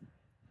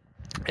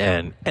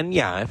 and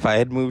yeah, if I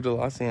had moved to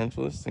Los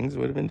Angeles, things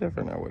would have been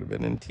different. I would have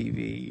been in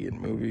TV and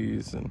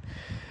movies,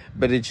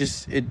 but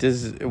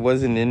it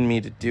wasn't in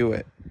me to do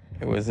it.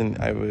 It was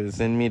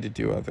in me to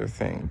do other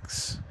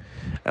things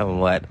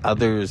and let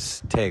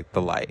others take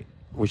the light,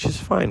 which is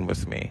fine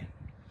with me.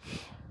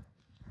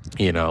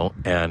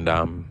 And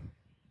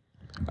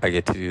I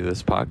get to do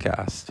this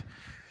podcast.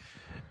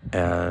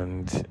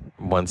 And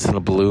once in a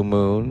blue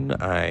moon,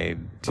 I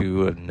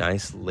do a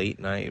nice late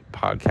night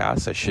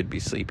podcast. I should be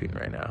sleeping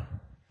right now.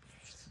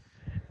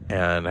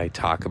 And I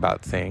talk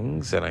about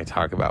things, and I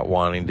talk about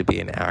wanting to be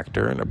an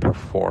actor and a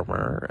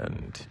performer,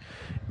 and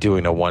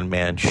doing a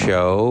one-man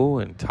show,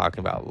 and talking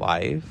about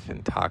life,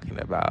 and talking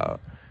about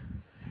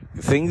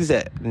things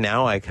that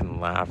now I can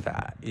laugh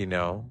at,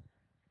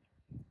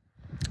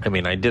 I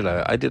mean, I did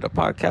a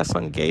podcast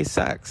on gay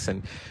sex,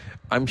 and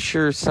I'm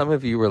sure some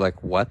of you were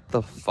like, what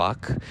the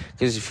fuck?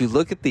 Because if you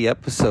look at the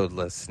episode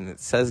list and it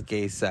says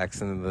gay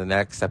sex, and then the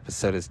next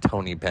episode is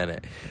Tony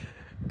Bennett.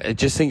 I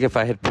just think if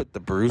I had put the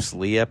Bruce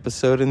Lee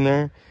episode in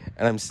there,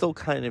 and I'm still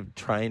kind of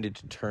trying to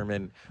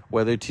determine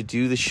whether to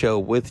do the show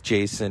with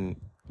Jason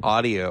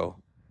audio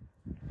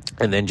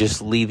and then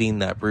just leaving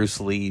that Bruce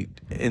Lee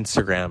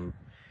Instagram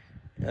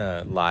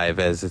live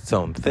as its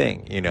own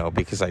thing,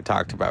 because I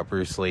talked about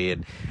Bruce Lee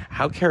and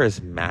how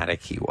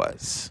charismatic he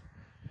was,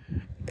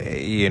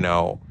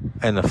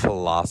 and a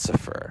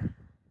philosopher,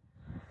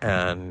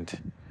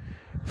 and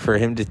for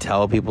him to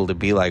tell people to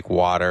be like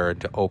water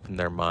and to open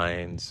their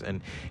minds,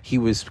 and he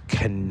was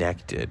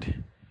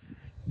connected.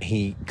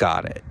 He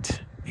got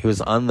it. He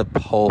was on the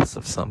pulse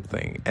of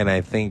something, and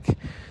I think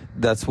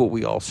that's what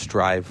we all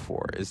strive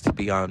for, is to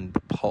be on the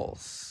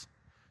pulse.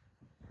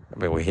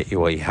 I mean,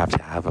 you have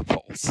to have a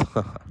pulse.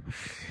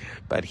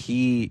 But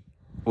he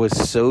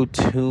was so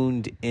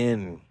tuned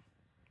in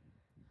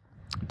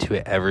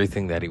to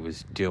everything that he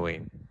was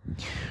doing,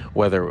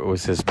 whether it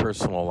was his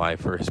personal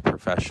life or his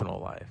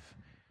professional life.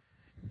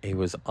 He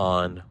was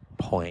on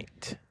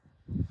point.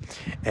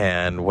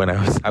 And when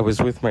I was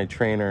with my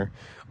trainer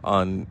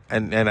and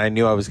I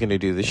knew I was going to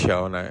do the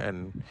show,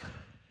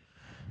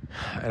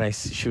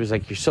 she was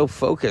like, you're so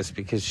focused,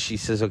 because she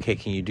says, okay,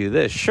 can you do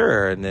this?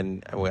 Sure. And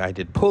then I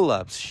did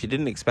pull-ups. She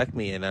didn't expect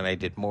me, and then I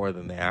did more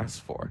than they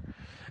asked for.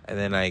 And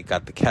then I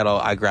grabbed the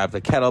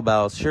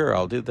kettlebells. Sure,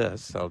 I'll do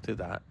this, I'll do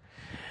that.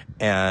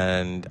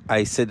 And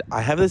I said,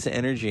 I have this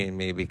energy in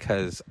me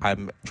because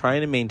I'm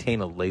trying to maintain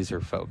a laser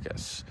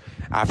focus.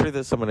 After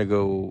this, I'm going to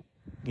go,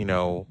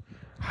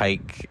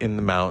 hike in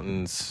the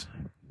mountains.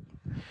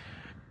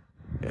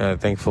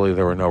 Thankfully,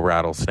 there were no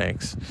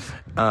rattlesnakes.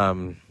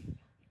 And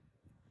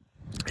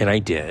I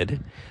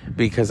did,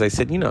 because I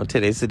said,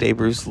 today's the day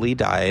Bruce Lee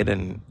died,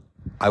 and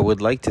I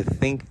would like to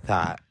think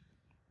that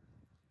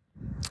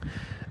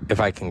if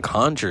I can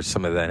conjure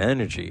some of that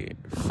energy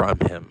from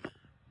him,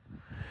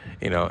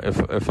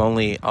 if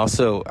only.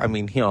 Also, I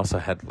mean, he also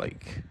had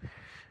like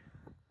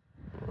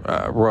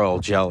royal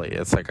jelly.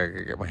 It's like I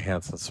could get my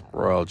hands on some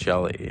royal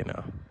jelly,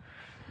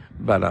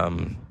 But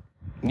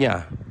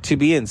yeah, to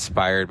be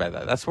inspired by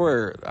that. That's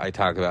where I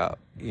talk about,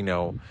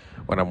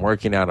 when I'm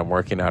working out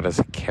as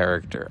a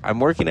character.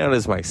 I'm working out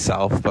as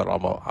myself, but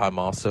I'm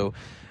also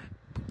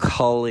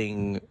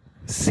culling,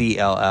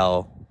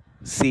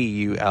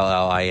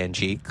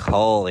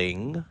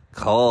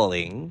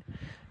 culling,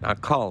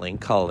 not calling,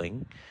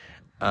 culling.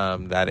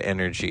 That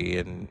energy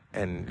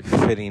and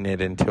fitting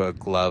it into a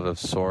glove of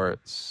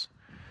sorts,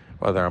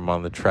 whether I'm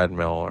on the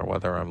treadmill or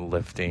whether I'm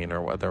lifting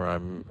or whether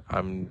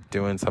I'm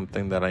doing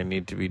something that I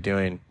need to be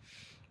doing.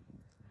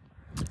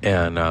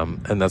 And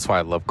that's why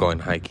I love going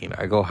hiking.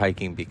 I go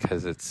hiking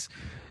because it's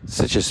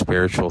such a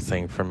spiritual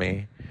thing for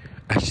me.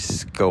 I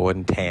just go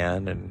and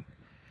tan and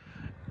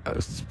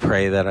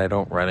pray that I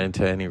don't run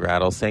into any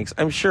rattlesnakes.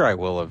 I'm sure I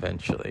will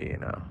eventually,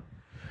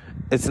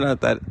 It's not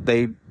that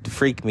they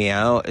freak me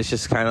out. It's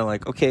just kind of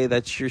like, okay,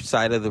 that's your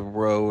side of the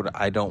road.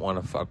 I don't want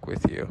to fuck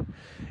with you.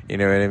 You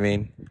know what I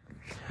mean?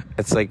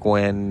 It's like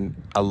when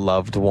a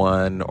loved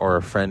one or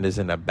a friend is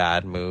in a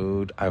bad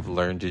mood, I've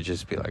learned to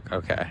just be like,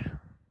 okay.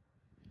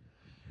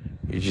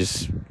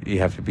 You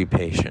have to be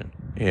patient,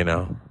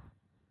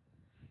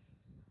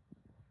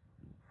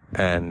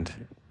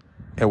 And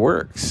it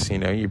works.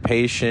 You're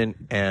patient,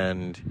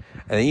 and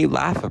then you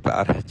laugh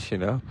about it.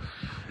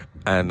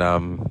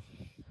 And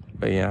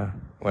but yeah,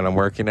 when I'm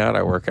working out,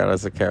 I work out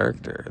as a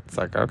character. It's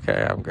like,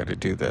 okay, I'm going to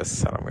do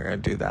this and I'm going to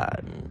do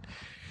that,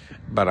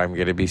 but I'm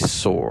going to be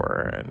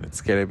sore and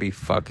it's going to be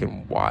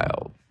fucking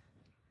wild.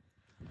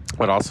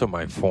 But also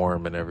my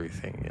form and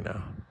everything.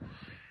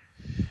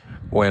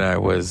 When I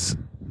was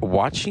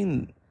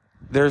watching,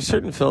 there are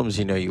certain films,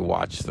 you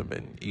watch them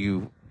and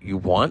you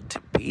want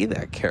to be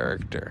that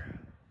character.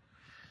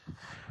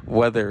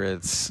 Whether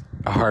it's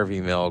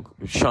Harvey Milk,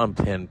 Sean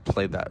Penn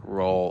played that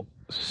role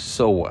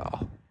so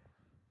well.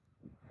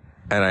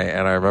 And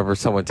I remember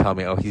someone telling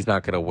me, oh, he's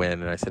not going to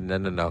win. And I said,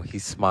 no, he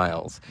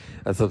smiles.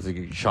 That's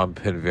something Sean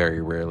Penn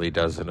very rarely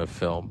does in a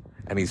film.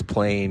 And he's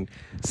playing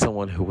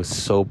someone who was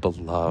so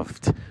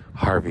beloved,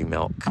 Harvey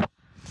Milk.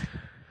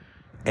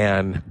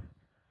 And,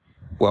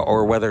 well,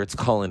 or whether it's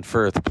Colin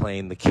Firth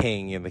playing the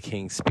king in the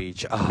King's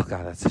Speech. Oh,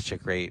 God, that's such a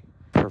great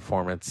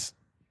performance.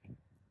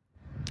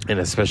 And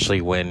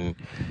especially when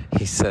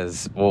he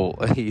says to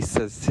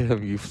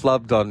him, you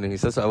flubbed on him. He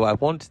says, oh, I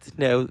wanted to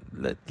know,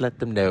 let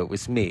them know it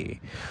was me.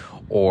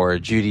 Or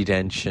Judi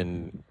Dench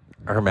in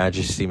Her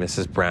Majesty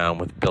Mrs. Brown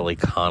with Billy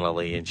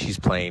Connolly, and she's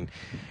playing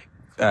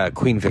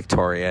Queen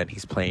Victoria, and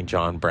he's playing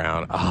John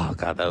Brown. Oh,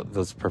 God,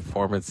 those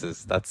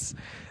performances,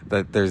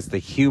 there's the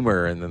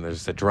humor, and then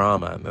there's the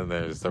drama, and then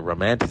there's the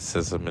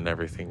romanticism and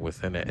everything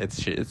within it.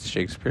 It's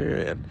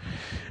Shakespearean.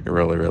 It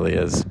really, really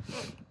is.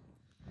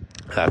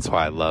 That's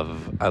why I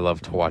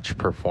love to watch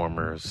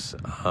performers.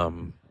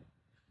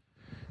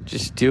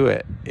 Just do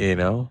it,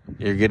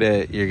 You're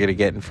gonna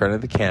get in front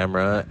of the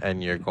camera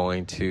and you're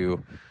going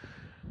to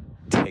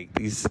take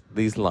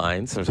these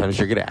lines. Sometimes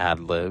you're gonna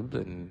ad-lib,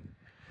 and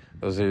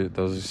those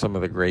are some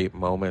of the great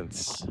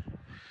moments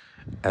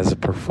as a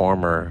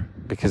performer,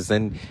 because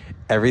then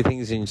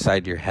everything's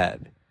inside your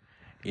head.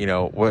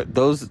 What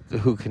those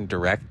who can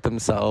direct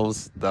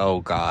themselves,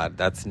 oh God,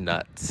 that's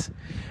nuts.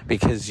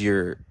 Because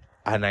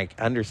and I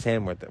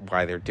understand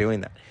why they're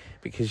doing that,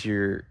 because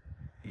you're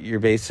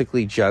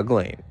basically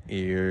juggling.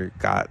 You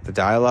got the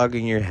dialogue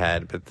in your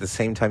head, but at the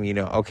same time,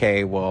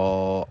 okay,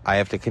 well, I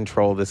have to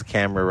control this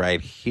camera right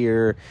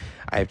here.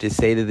 I have to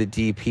say to the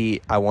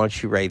DP, I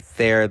want you right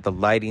there. The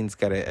lighting's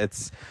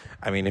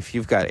if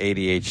you've got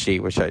ADHD,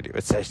 which I do,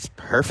 it's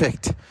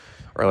perfect.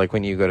 Or like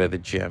when you go to the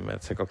gym,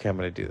 it's like, okay, I'm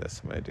going to do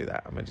this. I'm going to do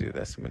that. I'm going to do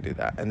this. I'm going to do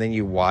that. And then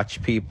you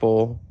watch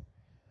people,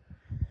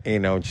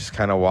 just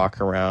kind of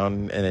walk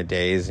around in a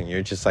daze, and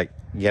you're just like,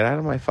 get out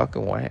of my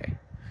fucking way,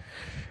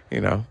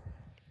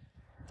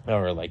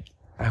 Or like,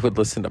 I would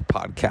listen to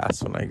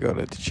podcasts when I go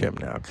to the gym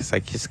now, because I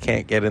just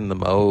can't get in the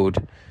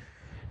mode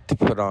to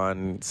put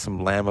on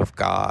some Lamb of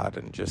God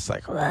and just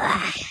like,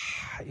 I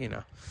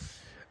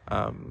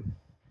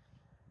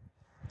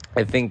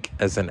think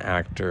as an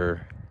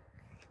actor,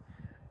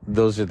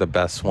 those are the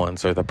best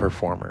ones, are the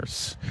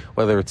performers.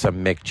 Whether it's a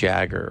Mick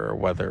Jagger, or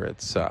whether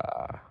it's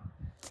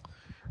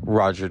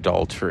Roger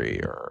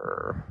Daltrey,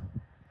 or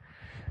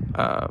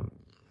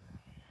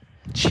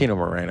Chino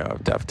Moreno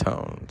of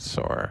Deftones,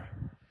 or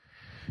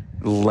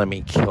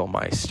Lemmy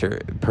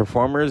Kilmister.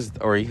 Performers,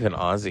 or even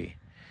Ozzy.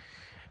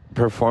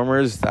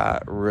 Performers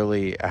that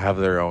really have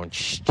their own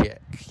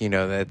shtick. They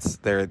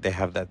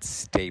have that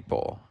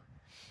staple.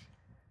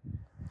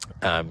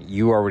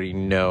 You already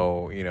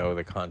know,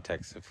 the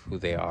context of who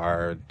they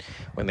are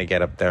when they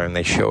get up there and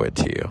they show it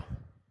to you.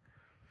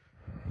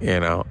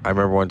 I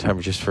remember one time,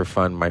 just for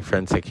fun, my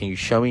friend said, can you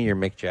show me your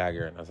Mick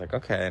Jagger? And I was like,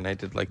 okay. And I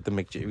did like the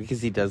Mick Jagger,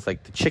 because he does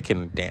like the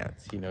chicken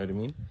dance, you know what I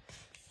mean?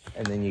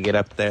 And then you get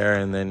up there,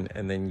 and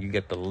then you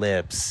get the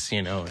lips,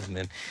 and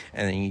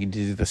then you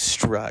do the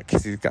strut,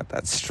 because he's got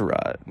that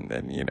strut, and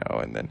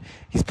then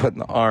he's putting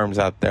the arms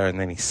out there, and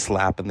then he's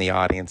slapping the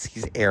audience.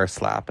 He's air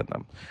slapping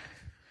them.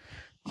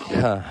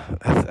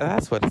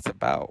 That's what it's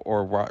about.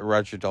 Or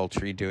Roger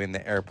Daltrey doing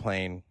the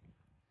airplane,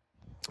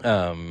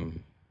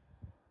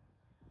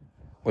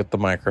 with the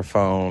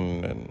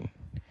microphone, and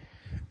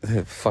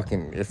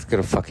it's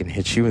gonna fucking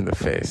hit you in the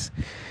face.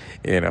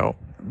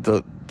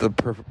 The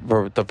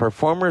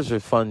performers are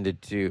fun to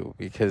do,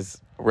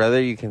 because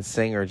whether you can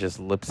sing or just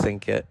lip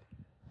sync it,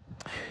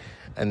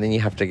 and then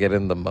you have to get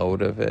in the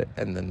mode of it,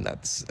 and then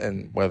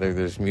and whether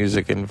there's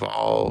music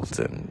involved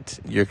and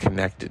you're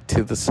connected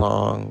to the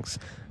songs.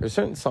 There's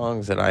certain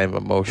songs that I am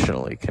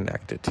emotionally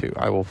connected to.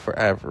 I will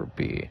forever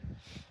be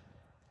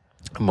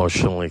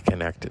emotionally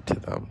connected to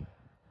them.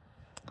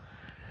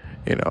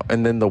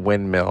 And then the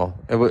windmill.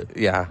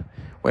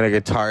 When a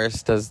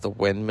guitarist does the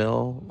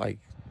windmill, like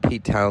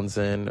Pete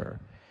Townsend or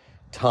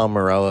Tom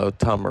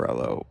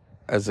Morello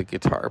as a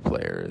guitar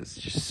player is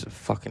just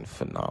fucking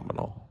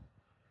phenomenal.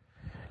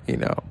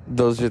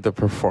 Those are the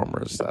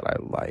performers that I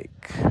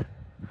like.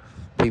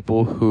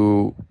 People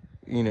who,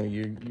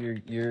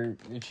 you're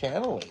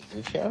channeling.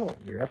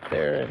 You're up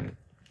there and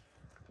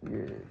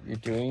you're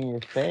doing your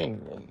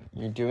thing, and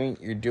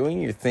you're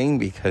doing your thing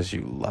because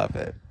you love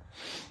it.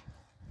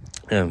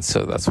 And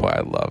so that's why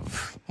I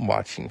love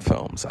watching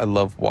films. I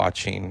love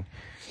watching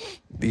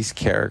these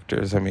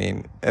characters. I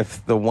mean,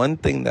 if the one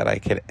thing that I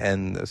could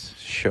end this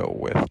show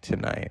with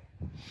tonight,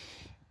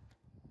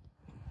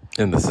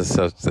 and this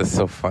is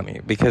so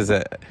funny because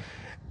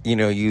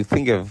you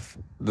think of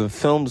the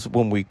films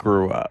when we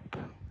grew up,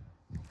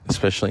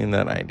 especially in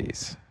the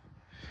 90s.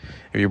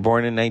 If you're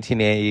born in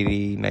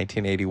 1980,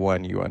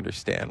 1981, you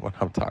understand what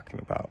I'm talking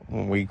about.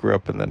 When we grew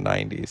up in the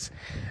 90s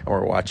and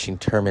we're watching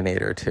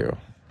Terminator 2.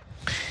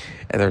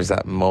 And there's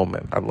that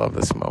moment, I love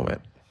this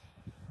moment,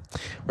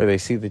 where they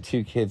see the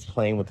two kids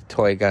playing with the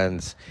toy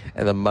guns,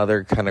 and the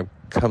mother kind of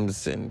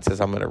comes in and says,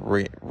 I'm going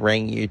to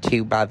wring you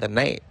two by the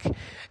neck.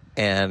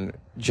 And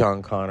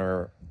John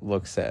Connor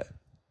looks at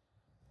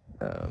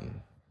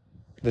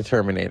the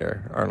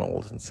Terminator,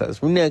 Arnold, and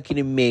says, we're not going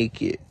to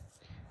make it,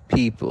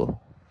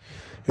 people.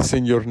 It's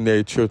in your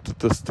nature to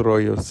destroy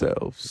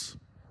yourselves.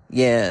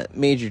 Yeah,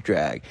 major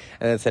drag.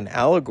 And it's an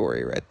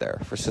allegory right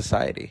there for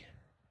society.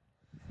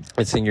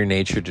 It's in your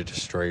nature to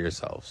destroy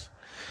yourselves.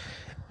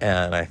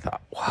 And I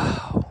thought,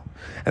 wow.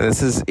 And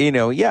this is,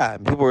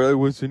 people were like,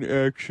 what's an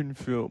action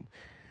film?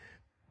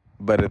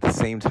 But at the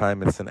same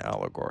time, it's an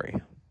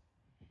allegory.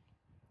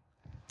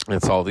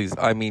 It's all these,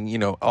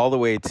 all the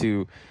way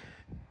to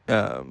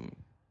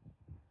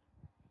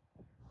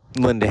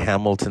Linda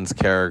Hamilton's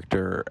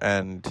character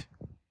and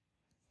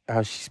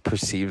how she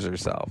perceives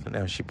herself and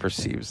how she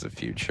perceives the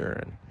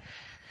future.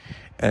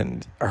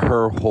 And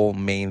her whole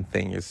main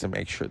thing is to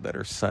make sure that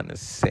her son is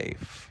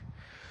safe.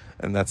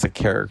 And that's a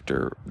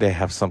character, they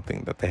have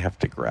something that they have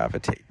to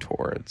gravitate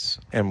towards.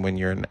 And when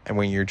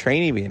you're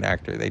training to be an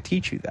actor, they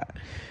teach you that.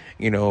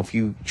 If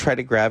you try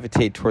to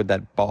gravitate toward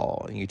that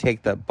ball and you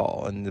take that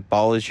ball and the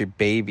ball is your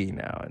baby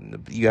now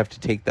and you have to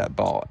take that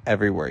ball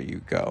everywhere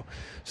you go.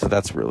 So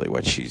that's really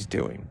what she's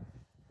doing.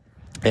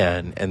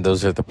 And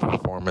those are the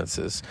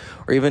performances.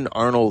 Or even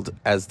Arnold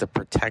as the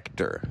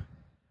protector.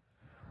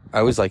 I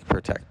always like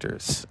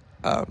protectors.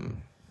 I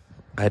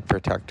had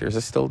protectors. I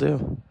still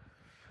do.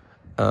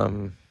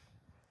 But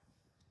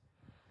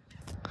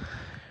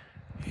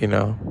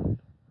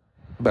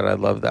I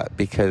love that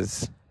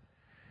because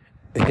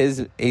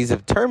he's a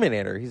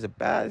Terminator. He's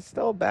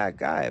still a bad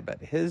guy, but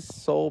his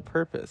sole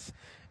purpose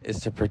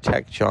is to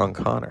protect John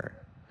Connor.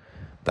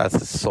 That's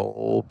his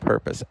sole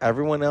purpose.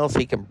 Everyone else,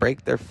 he can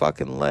break their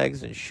fucking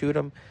legs and shoot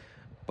them,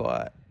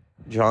 but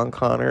John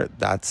Connor,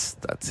 that's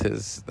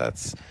his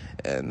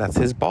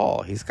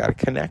ball. He's got to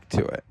connect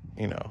to it,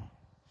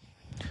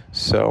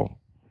 So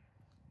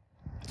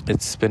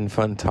it's been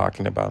fun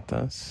talking about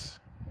this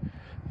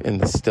in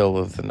the still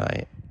of the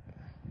night.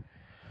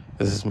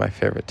 This is my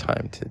favorite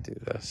time to do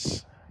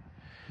this.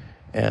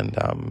 And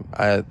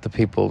the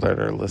people that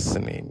are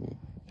listening,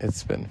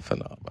 it's been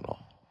phenomenal.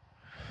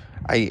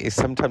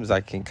 Sometimes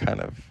I can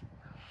kind of,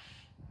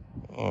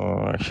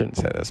 I shouldn't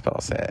say this, but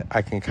I'll say it.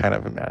 I can kind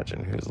of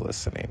imagine who's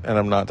listening. And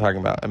I'm not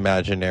talking about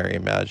imagine.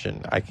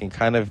 I can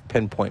kind of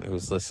pinpoint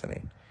who's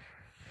listening.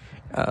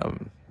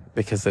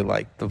 Because they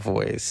like the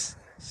voice,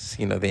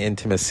 the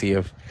intimacy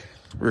of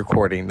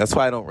recording. That's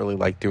why I don't really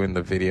like doing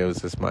the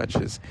videos as much,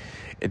 as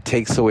it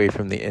takes away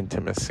from the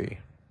intimacy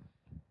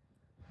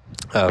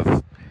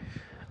of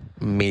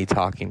me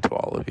talking to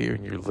all of you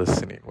and you're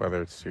listening,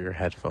 whether it's through your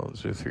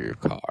headphones or through your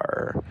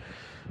car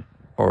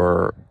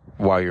or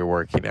while you're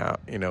working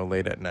out,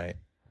 late at night.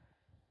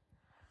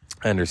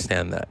 I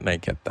understand that and I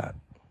get that.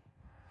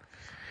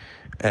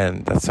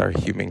 And that's our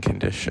human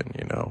condition,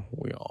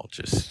 we all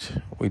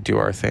we do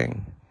our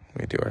thing.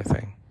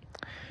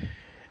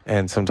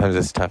 And sometimes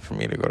it's tough for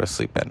me to go to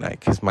sleep at night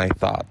because my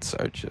thoughts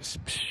are just,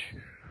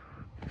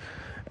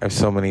 I have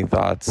so many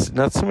thoughts.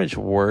 Not so much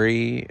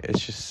worry.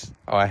 It's just,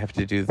 I have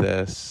to do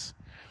this.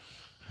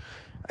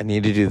 I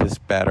need to do this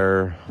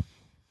better.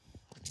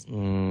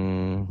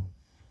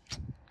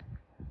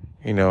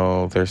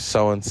 There's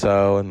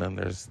so-and-so, and then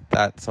there's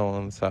that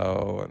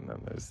so-and-so, and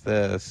then there's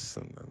this,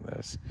 and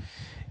then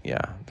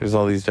there's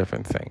all these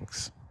different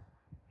things.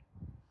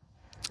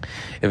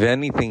 If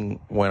anything,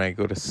 when I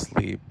go to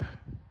sleep,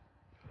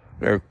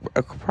 there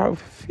are probably a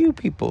few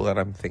people that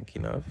I'm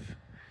thinking of.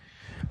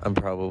 I'll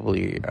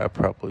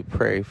probably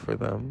pray for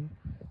them.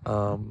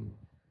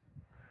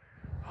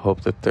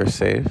 Hope that they're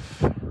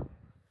safe.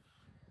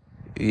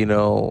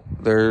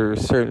 There are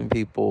certain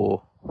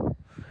people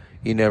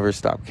you never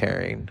stop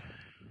caring.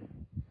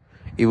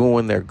 Even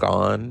when they're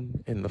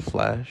gone in the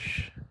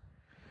flesh,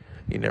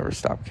 you never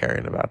stop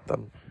caring about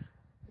them.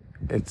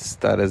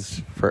 That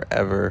is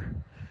forever.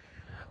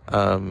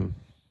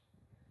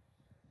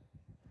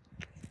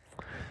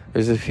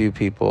 There's a few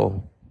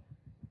people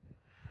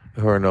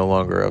who are no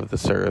longer of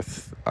this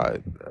earth.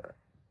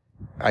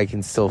 I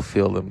can still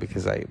feel them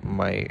because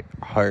my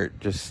heart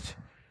it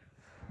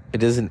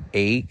doesn't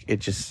ache.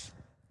 It's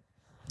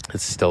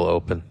still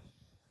open.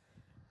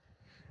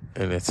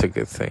 And it's a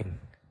good thing.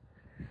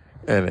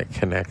 And it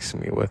connects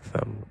me with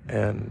them.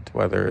 And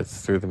whether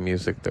it's through the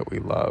music that we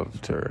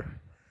loved or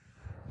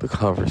the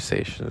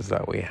conversations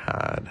that we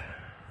had,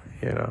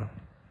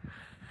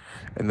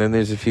 And then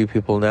there's a few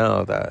people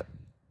now that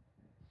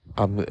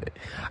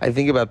I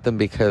think about them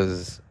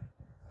because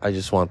I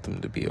just want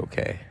them to be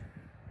okay,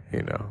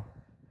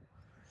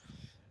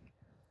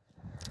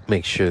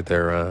 make sure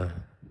they're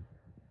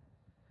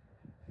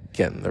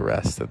getting the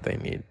rest that they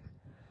need.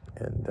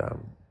 And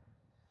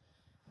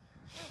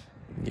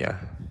yeah.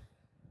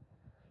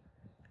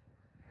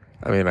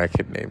 I mean, I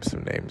could name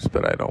some names,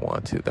 but I don't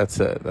want to. That's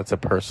a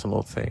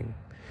personal thing.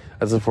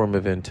 That's a form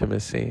of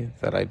intimacy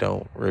that I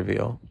don't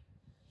reveal.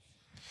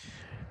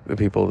 The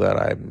people that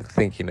I'm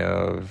thinking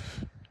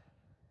of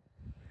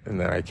and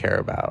that I care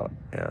about.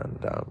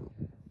 And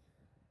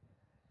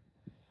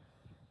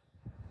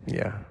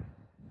yeah.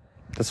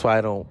 That's why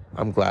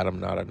I'm glad I'm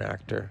not an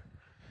actor.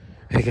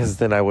 Because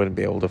then I wouldn't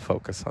be able to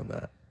focus on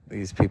that.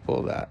 These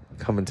people that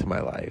come into my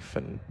life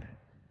and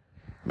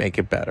make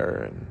it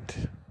better,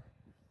 and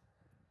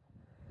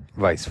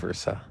vice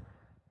versa.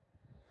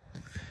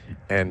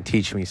 And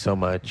teach me so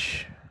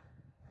much,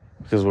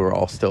 because we're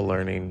all still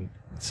learning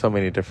so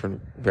many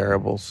different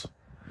variables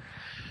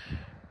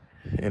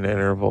and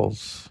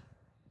intervals.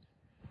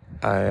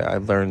 I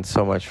learned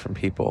so much from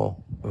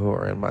people who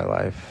are in my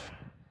life.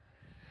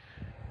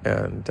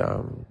 And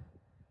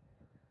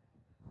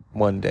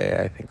one day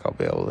I think I'll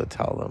be able to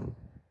tell them,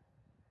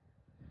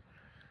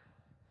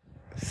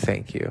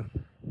 thank you.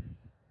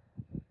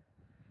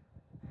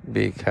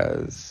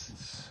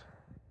 Because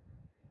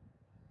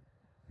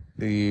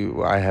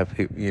I have,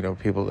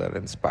 people that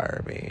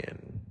inspire me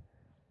and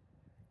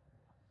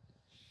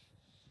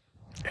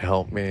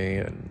help me,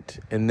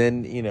 and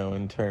then,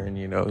 in turn,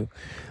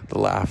 the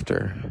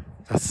laughter.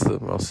 That's the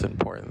most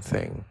important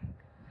thing,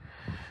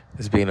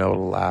 is being able to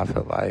laugh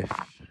at life.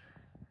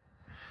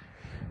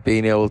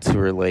 Being able to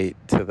relate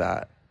to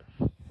that,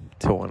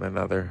 to one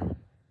another.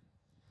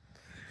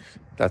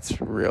 That's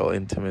real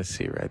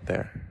intimacy right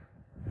there.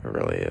 It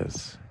really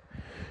is.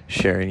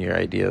 Sharing your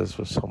ideas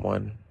with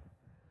someone.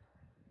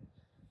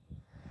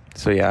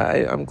 So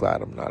yeah, I'm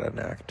glad I'm not an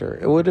actor.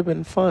 It would have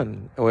been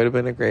fun. It would have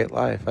been a great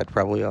life. I'd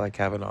probably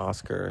have an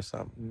Oscar or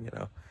something,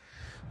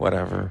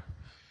 whatever.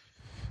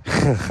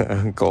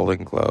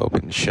 Golden Globe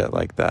and shit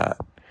like that.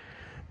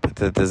 But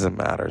that doesn't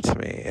matter to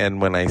me. And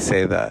when I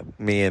say that,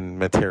 me and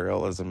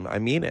materialism, I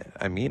mean it.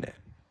 I mean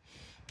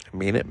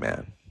it,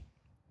 man.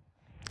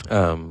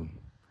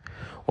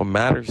 What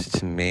matters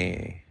to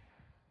me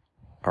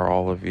are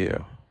all of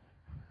you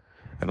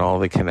and all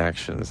the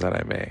connections that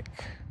I make.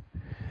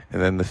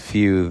 And then the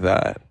few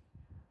that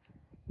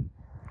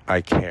I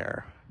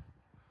care.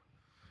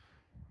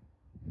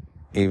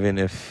 Even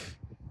if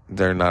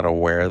they're not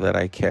aware that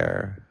I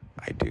care,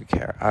 I do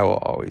care. I will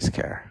always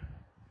care.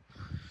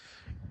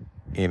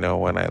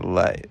 When I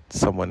let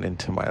someone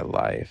into my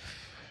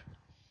life,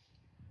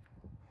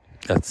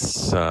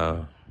 that's,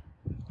 I'm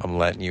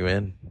letting you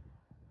in.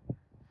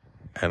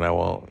 And I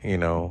won't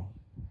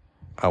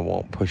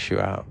push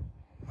you out.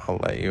 I'll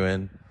let you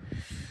in.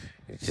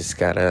 You just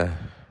gotta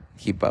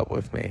keep up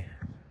with me.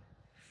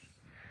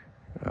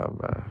 I'm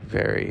a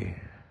very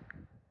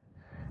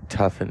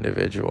tough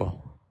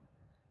individual.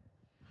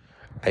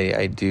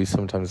 I do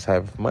sometimes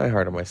have my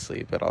heart on my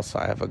sleeve, but also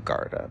I have a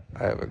guard up.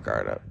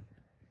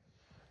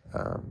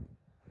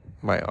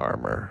 My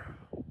armor,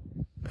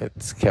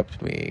 it's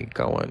kept me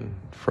going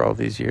for all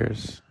these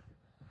years.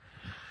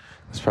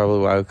 That's probably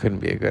why I couldn't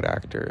be a good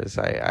actor, is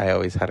I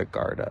always had a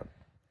guard up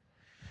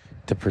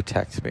to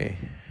protect me,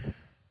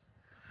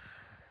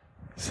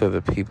 so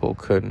that people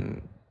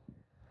couldn't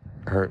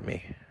hurt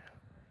me.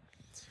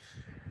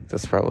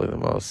 That's probably the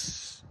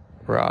most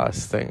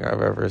rawest thing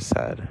I've ever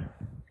said.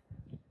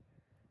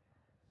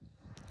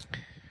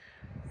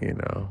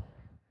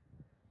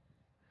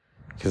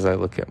 Because I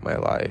look at my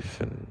life,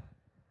 and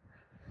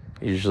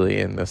usually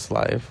in this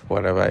life,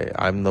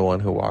 I'm the one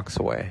who walks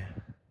away.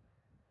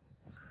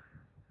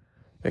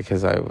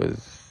 Because I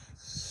was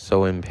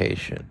so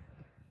impatient.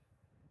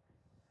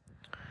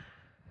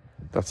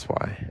 That's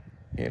why,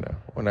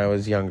 when I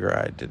was younger,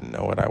 I didn't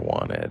know what I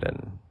wanted,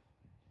 and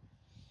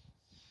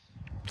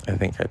I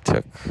think I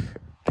took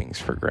things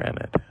for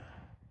granted.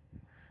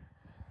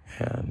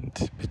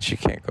 But you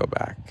can't go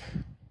back.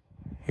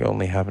 You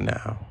only have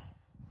now.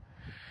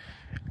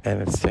 And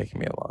it's taken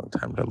me a long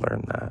time to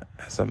learn that,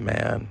 as a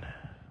man,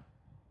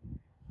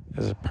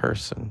 as a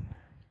person,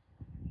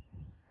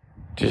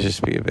 to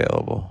just be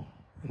available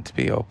and to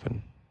be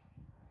open.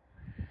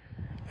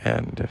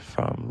 And if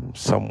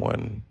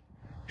someone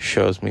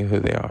shows me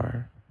who they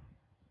are,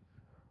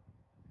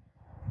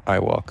 I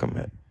welcome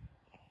it.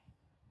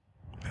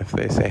 If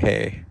they say,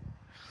 hey,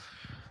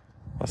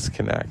 let's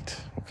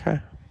connect, okay,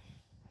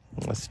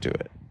 let's do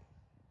it.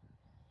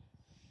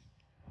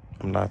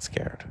 I'm not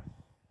scared.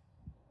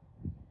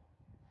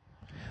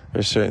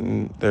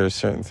 There are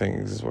certain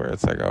things where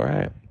it's all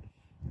right,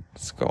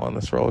 let's go on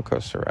this roller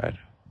coaster ride.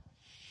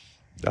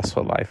 That's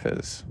what life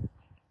is.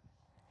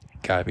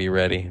 Gotta be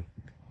ready.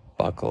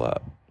 Buckle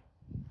up.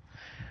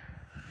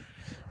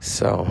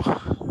 So,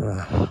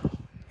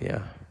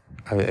 yeah,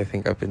 I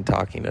think I've been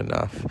talking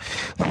enough.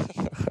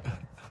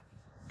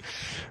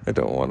 I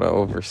don't want to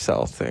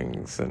oversell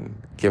things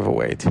and give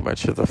away too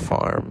much of the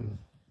farm.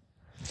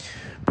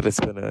 But it's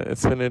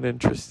been an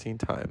interesting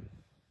time.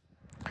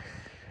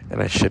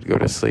 And I should go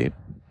to sleep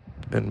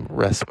and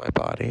rest my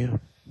body.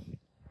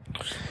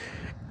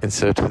 And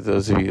so to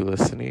those of you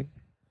listening,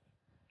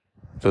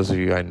 those of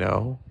you I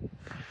know,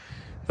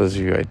 those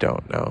of you I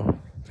don't know,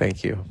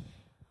 thank you.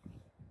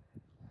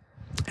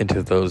 And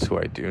to those who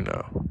I do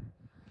know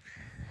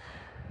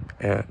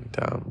and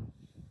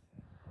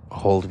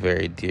hold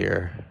very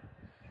dear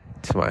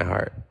to my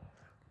heart,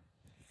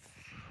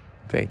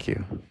 thank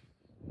you.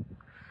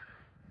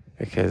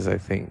 Because I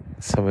think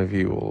some of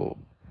you will,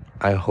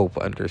 I hope,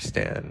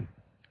 understand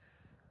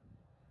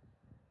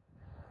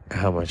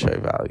how much I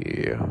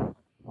value you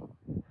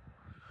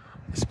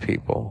as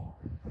people,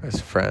 as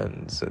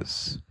friends,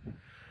 as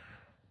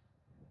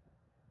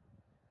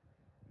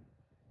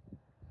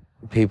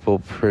people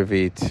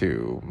privy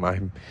to my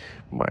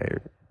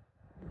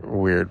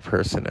weird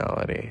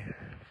personality.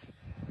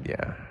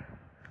 Yeah.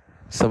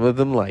 Some of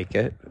them like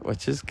it,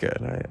 which is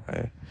good.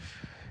 I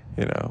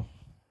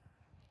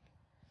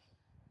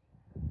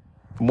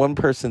one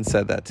person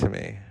said that to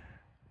me.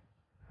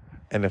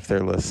 And if they're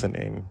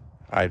listening,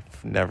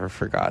 I've never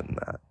forgotten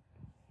that.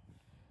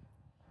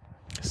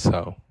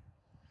 So,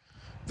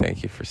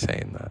 thank you for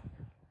saying that.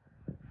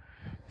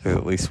 Because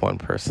at least one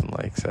person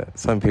likes it.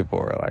 Some people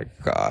were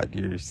like, God,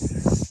 you're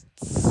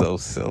so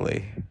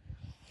silly.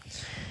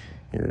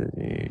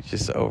 You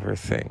just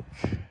overthink.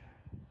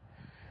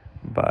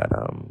 But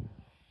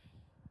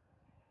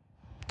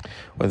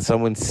when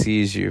someone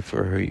sees you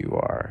for who you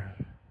are,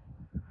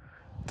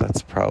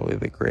 that's probably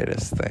the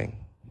greatest thing.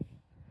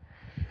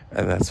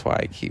 And that's why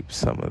I keep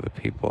some of the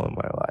people in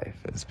my life,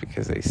 is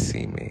because they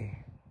see me.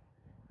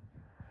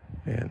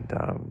 And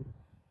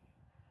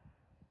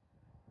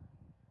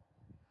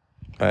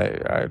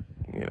I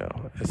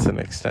it's an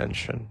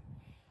extension.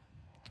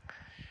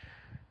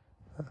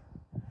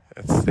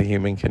 It's the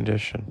human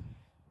condition.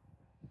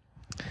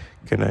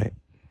 Good night.